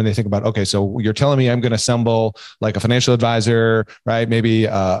when they think about, okay, so you're telling me I'm going to assemble like a financial advisor, right? Maybe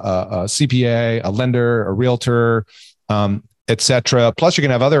a CPA, a lender, a realtor, et cetera. Plus you're going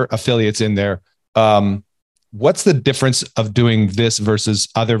to have other affiliates in there. What's the difference of doing this versus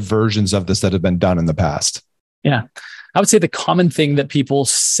other versions of this that have been done in the past? Yeah. I would say the common thing that people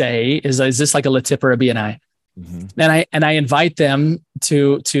say is this like a LATIP or a BNI? Mm-hmm. And I invite them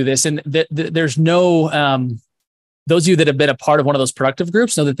to this, and there's no, those of you that have been a part of one of those productive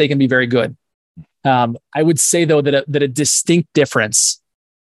groups know that they can be very good. I would say though that a distinct difference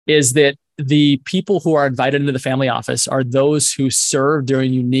is that the people who are invited into the family office are those who serve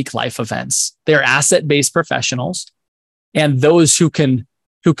during unique life events. They're asset-based professionals, and those who can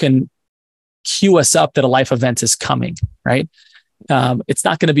cue us up that a life event is coming, right? It's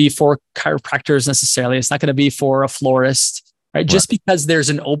not going to be for chiropractors necessarily. It's not going to be for a florist, right? Just because there's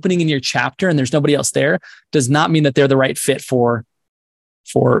an opening in your chapter and there's nobody else there does not mean that they're the right fit for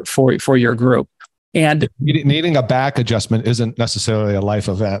your group. And needing a back adjustment isn't necessarily a life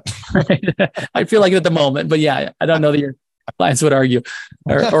event. Right? I feel like it at the moment, but yeah, I don't know that your clients would argue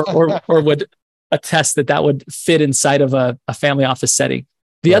or would attest that would fit inside of a family office setting.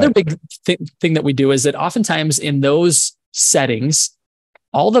 The other big thing that we do is that oftentimes in those settings,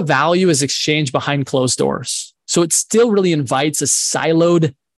 all the value is exchanged behind closed doors. So it still really invites a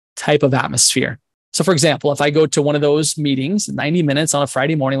siloed type of atmosphere. So for example, if I go to one of those meetings, 90 minutes on a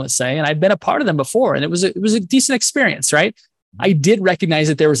Friday morning, let's say, and I've been a part of them before, and it was a decent experience, right? I did recognize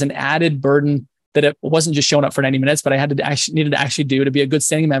that there was an added burden that it wasn't just showing up for 90 minutes, but I needed to actually do to be a good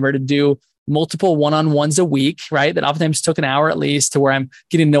standing member, to do multiple one-on-ones a week, right? That oftentimes took an hour at least, to where I'm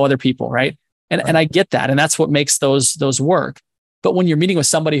getting to know other people, right? And I get that. And that's what makes those work. But when you're meeting with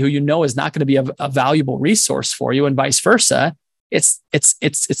somebody who is not going to be a valuable resource for you, and vice versa,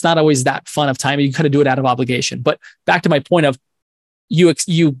 it's not always that fun of time. You kind of do it out of obligation. But back to my point of you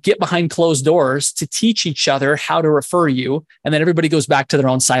get behind closed doors to teach each other how to refer you. And then everybody goes back to their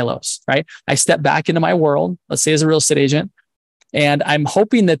own silos, right? I step back into my world, let's say as a real estate agent, and I'm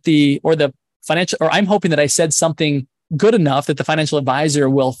hoping that I'm hoping that I said something good enough that the financial advisor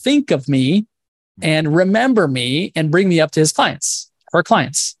will think of me and remember me and bring me up to his clients, her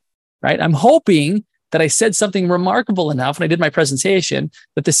clients, right? I'm hoping that I said something remarkable enough when I did my presentation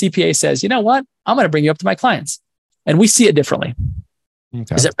that the CPA says, you know what, I'm going to bring you up to my clients. And we see it differently.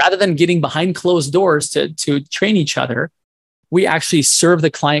 Okay. Is that rather than getting behind closed doors to train each other, we actually serve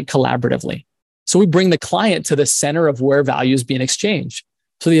the client collaboratively. So we bring the client to the center of where value is being exchanged.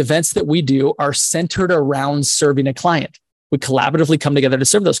 So the events that we do are centered around serving a client. We collaboratively come together to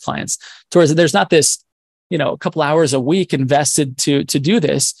serve those clients. So whereas there's not this, a couple hours a week invested to do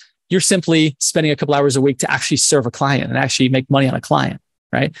this. You're simply spending a couple hours a week to actually serve a client and actually make money on a client,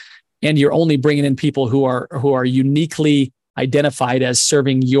 right? And you're only bringing in people who are uniquely identified as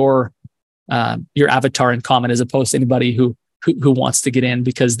serving your avatar in common, as opposed to anybody who wants to get in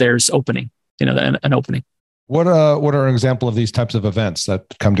because there's opening, an opening. What are an example of these types of events that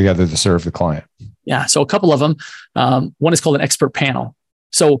come together to serve the client? Yeah, so a couple of them. One is called an expert panel.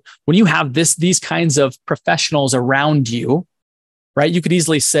 So when you have these kinds of professionals around you, right? You could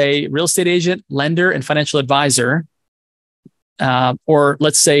easily say real estate agent, lender, and financial advisor. Or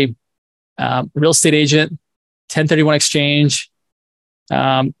let's say real estate agent, 1031 exchange,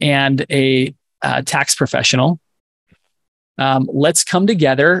 and a tax professional. Let's come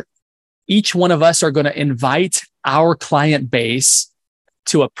together. Each one of us are going to invite our client base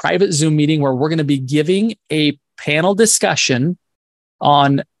to a private Zoom meeting where we're going to be giving a panel discussion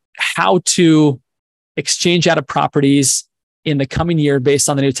on how to exchange out of properties in the coming year based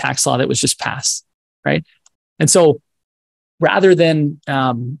on the new tax law that was just passed, right? And so rather than,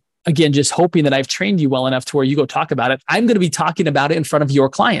 again, just hoping that I've trained you well enough to where you go talk about it, I'm going to be talking about it in front of your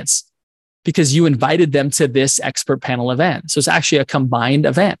clients because you invited them to this expert panel event. So it's actually a combined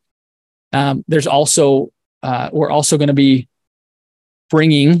event. There's also, we're also going to be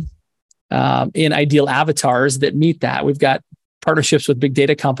bringing in ideal avatars that meet that. We've got partnerships with big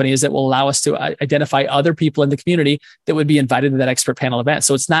data companies that will allow us to identify other people in the community that would be invited to that expert panel event.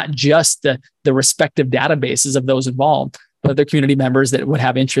 So it's not just the respective databases of those involved, but other community members that would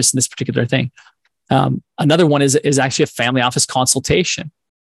have interest in this particular thing. Another one is actually a family office consultation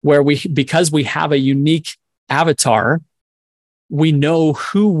where because we have a unique avatar, we know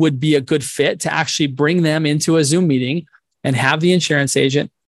who would be a good fit to actually bring them into a Zoom meeting and have the insurance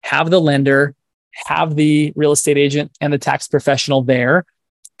agent, have the lender, have the real estate agent and the tax professional there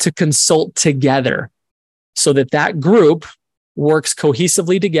to consult together so that group works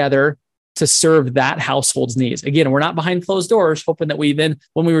cohesively together to serve that household's needs. Again, we're not behind closed doors, hoping that we then,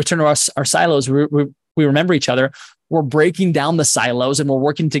 when we return to our silos, we remember each other. We're breaking down the silos and we're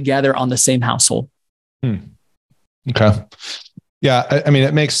working together on the same household. Okay. Yeah. I mean,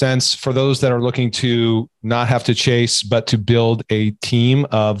 it makes sense for those that are looking to not have to chase, but to build a team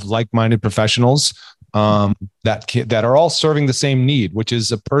of like-minded professionals that are all serving the same need, which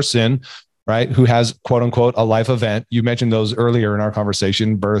is a person, right, who has quote unquote a life event. You mentioned those earlier in our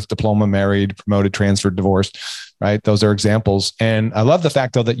conversation: birth, diploma, married, promoted, transferred, divorced, right? Those are examples. And I love the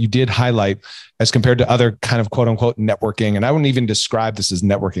fact though that you did highlight, as compared to other kind of quote unquote networking. And I wouldn't even describe this as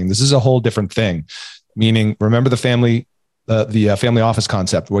networking. This is a whole different thing. Meaning, remember the family office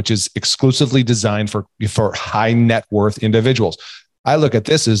concept, which is exclusively designed for high net worth individuals. I look at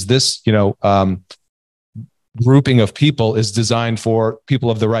this as this, grouping of people is designed for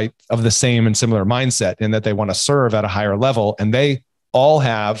people of the same and similar mindset, in that they want to serve at a higher level, and they all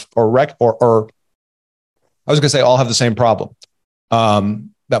have, all have the same problem.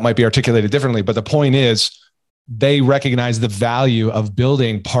 That might be articulated differently, but the point is they recognize the value of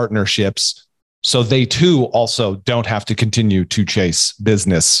building partnerships, so they too also don't have to continue to chase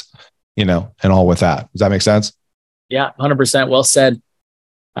business, and all with that. Does that make sense? Yeah, 100%. Well said.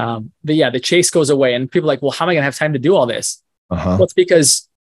 The chase goes away, and people are like, well, how am I going to have time to do all this? Well, it's because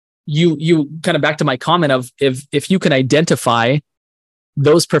you kind of, back to my comment of if you can identify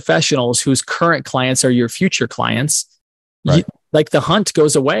those professionals whose current clients are your future clients, right, like the hunt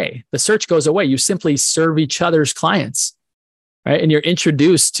goes away, the search goes away. You simply serve each other's clients, right? And you're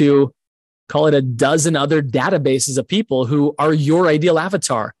introduced to, call it, a dozen other databases of people who are your ideal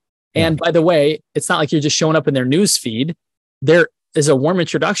avatar. And by the way, it's not like you're just showing up in their news feed. There is a warm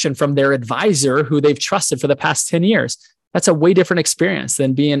introduction from their advisor who they've trusted for the past 10 years. That's a way different experience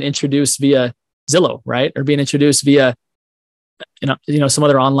than being introduced via Zillow, right? Or being introduced via, some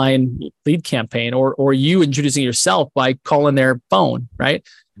other online lead campaign, or you introducing yourself by calling their phone, right?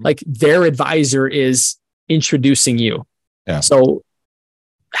 Like their advisor is introducing you. Yeah. So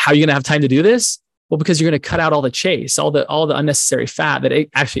how are you going to have time to do this? Well, because you're going to cut out all the chase, all the unnecessary fat that it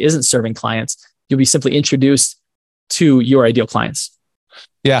actually isn't serving clients. You'll be simply introduced to your ideal clients.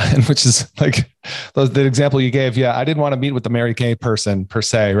 Yeah. And which is like the example you gave. Yeah. I didn't want to meet with the Mary Kay person per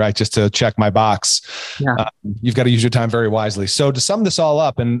se, right? Just to check my box. Yeah. You've got to use your time very wisely. So to sum this all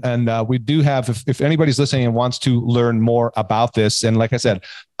up, and we do have, if anybody's listening and wants to learn more about this, and like I said,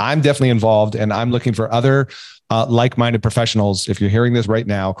 I'm definitely involved and I'm looking for other like-minded professionals. If you're hearing this right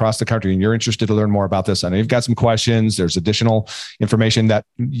now across the country and you're interested to learn more about this, I know you've got some questions. There's additional information that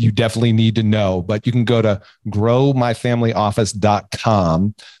you definitely need to know, but you can go to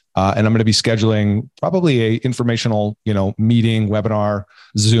growmyfamilyoffice.com. And I'm going to be scheduling probably a informational, meeting, webinar,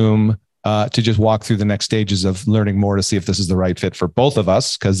 Zoom, to just walk through the next stages of learning more to see if this is the right fit for both of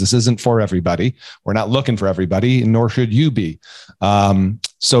us, because this isn't for everybody. We're not looking for everybody, nor should you be.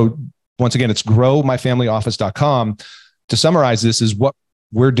 So once again, it's growmyfamilyoffice.com. To summarize this, is what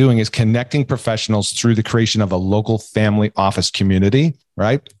we're doing is connecting professionals through the creation of a local family office community,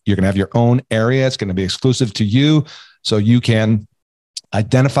 right? You're going to have your own area. It's going to be exclusive to you, so you can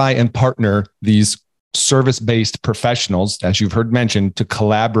identify and partner these service-based professionals, as you've heard mentioned, to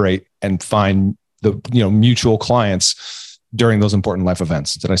collaborate and find the mutual clients during those important life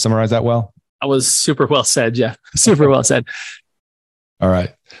events. Did I summarize that well? That was super well said, Jeff. Super well said. All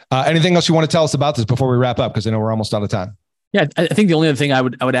right. Anything else you want to tell us about this before we wrap up? Because I know we're almost out of time. Yeah, I think the only other thing I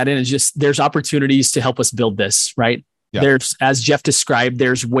would add in is just there's opportunities to help us build this, right? Yeah. There's, as Jeff described,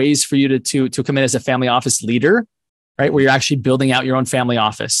 there's ways for you to come in as a family office leader, right? Where you're actually building out your own family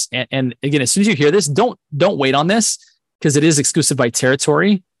office. And again, as soon as you hear this, don't wait on this because it is exclusive by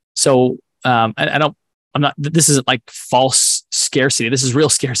territory. So this isn't like false scarcity. This is real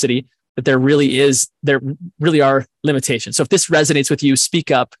scarcity, that there really are limitations. So if this resonates with you,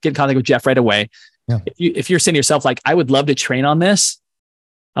 speak up, get in contact with Jeff right away. Yeah. If you're saying to yourself, like, I would love to train on this,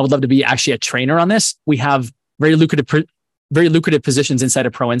 I would love to be actually a trainer on this, we have very lucrative positions inside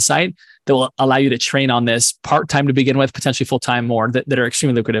of Pro Insight that will allow you to train on this part-time to begin with, potentially full-time more, that are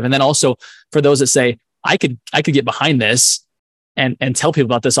extremely lucrative. And then also for those that say, I could get behind this and tell people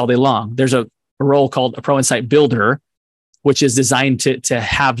about this all day long. There's a role called a Pro Insight Builder, which is designed to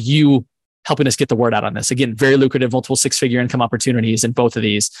have you helping us get the word out on this. Again, very lucrative, multiple six-figure income opportunities in both of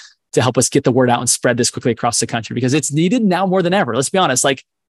these to help us get the word out and spread this quickly across the country, because it's needed now more than ever. Let's be honest, like,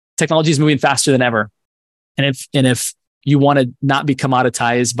 technology is moving faster than ever. And if you want to not be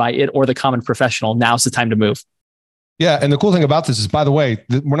commoditized by it or the common professional, now's the time to move. Yeah. And the cool thing about this is, by the way,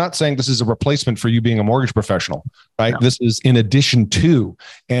 we're not saying this is a replacement for you being a mortgage professional, right? No. This is in addition to,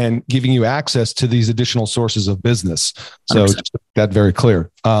 and giving you access to these additional sources of business. So just make that very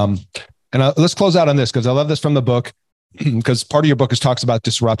clear. Let's close out on this, because I love this from the book, because part of your book talks about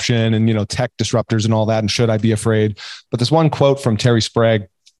disruption and, tech disruptors and all that. And should I be afraid? But this one quote from Terry Sprague,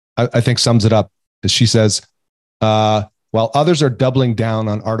 I think sums it up. She says, while others are doubling down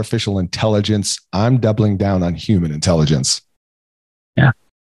on artificial intelligence, I'm doubling down on human intelligence. Yeah.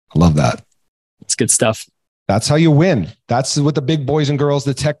 I love that. It's good stuff. That's how you win. That's what the big boys and girls,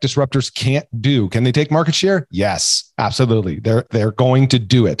 the tech disruptors, can't do. Can they take market share? Yes, absolutely. They're going to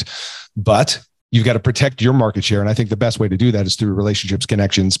do it. But you've got to protect your market share. And I think the best way to do that is through relationships,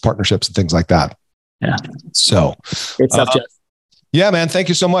 connections, partnerships, and things like that. Yeah. So great stuff, Jeff. Yeah, man. Thank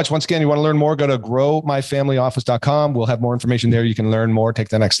you so much. Once again, you want to learn more, go to growmyfamilyoffice.com. We'll have more information there. You can learn more, take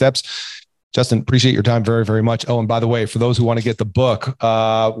the next steps. Justin, appreciate your time very, very much. Oh, and by the way, for those who want to get the book,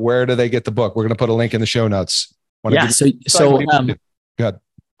 where do they get the book? We're going to put a link in the show notes. Go ahead.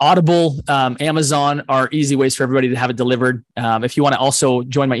 Audible, Amazon are easy ways for everybody to have it delivered. If you want to also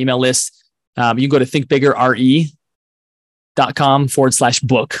join my email list, you can go to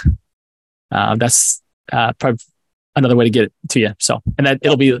thinkbiggerre.com/book. That's probably another way to get it to you. So, and that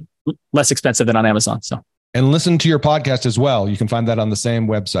it'll be less expensive than on Amazon. So, and listen to your podcast as well. You can find that on the same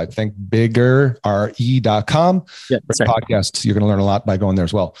website, thinkbiggerre.com. Yeah, that's right. Podcasts. You're going to learn a lot by going there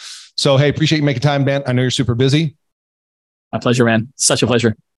as well. So, hey, appreciate you making time, Ben. I know you're super busy. My pleasure, man. Such a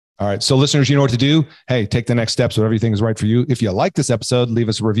pleasure. All right. So listeners, you know what to do. Hey, take the next steps. Whatever you think is right for you. If you like this episode, leave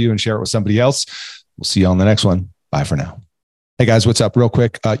us a review and share it with somebody else. We'll see you on the next one. Bye for now. Hey guys, what's up? Real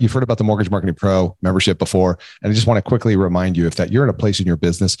quick. You've heard about the Mortgage Marketing Pro membership before. And I just want to quickly remind you, if that you're in a place in your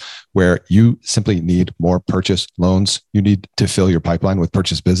business where you simply need more purchase loans, you need to fill your pipeline with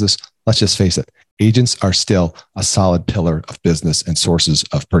purchase business. Let's just face it. Agents are still a solid pillar of business and sources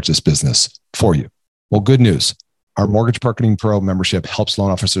of purchase business for you. Well, good news. Our Mortgage Marketing Pro membership helps loan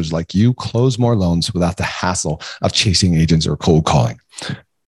officers like you close more loans without the hassle of chasing agents or cold calling.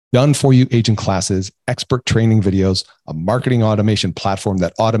 Done for you agent classes, expert training videos, a marketing automation platform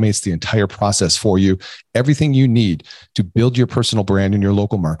that automates the entire process for you, everything you need to build your personal brand in your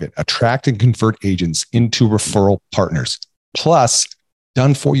local market, attract and convert agents into referral partners. Plus,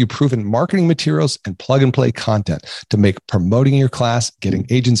 done for you proven marketing materials and plug and play content to make promoting your class, getting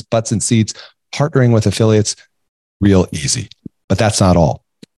agents butts in seats, partnering with affiliates real easy. But that's not all.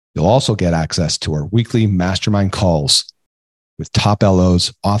 You'll also get access to our weekly mastermind calls with top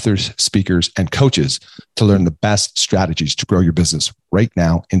LOs, authors, speakers, and coaches to learn the best strategies to grow your business right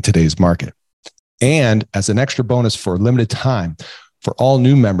now in today's market. And as an extra bonus for a limited time, for all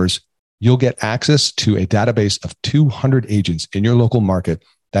new members, you'll get access to a database of 200 agents in your local market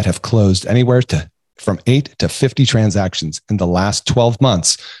that have closed anywhere from 8 to 50 transactions in the last 12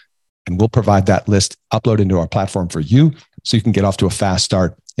 months. And we'll provide that list uploaded into our platform for you so you can get off to a fast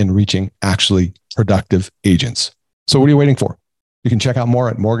start in reaching actually productive agents. So what are you waiting for? You can check out more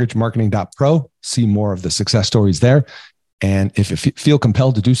at mortgagemarketing.pro, see more of the success stories there. And if you feel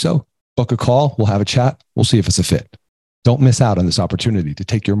compelled to do so, book a call. We'll have a chat. We'll see if it's a fit. Don't miss out on this opportunity to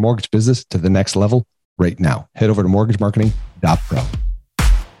take your mortgage business to the next level right now. Head over to mortgagemarketing.pro.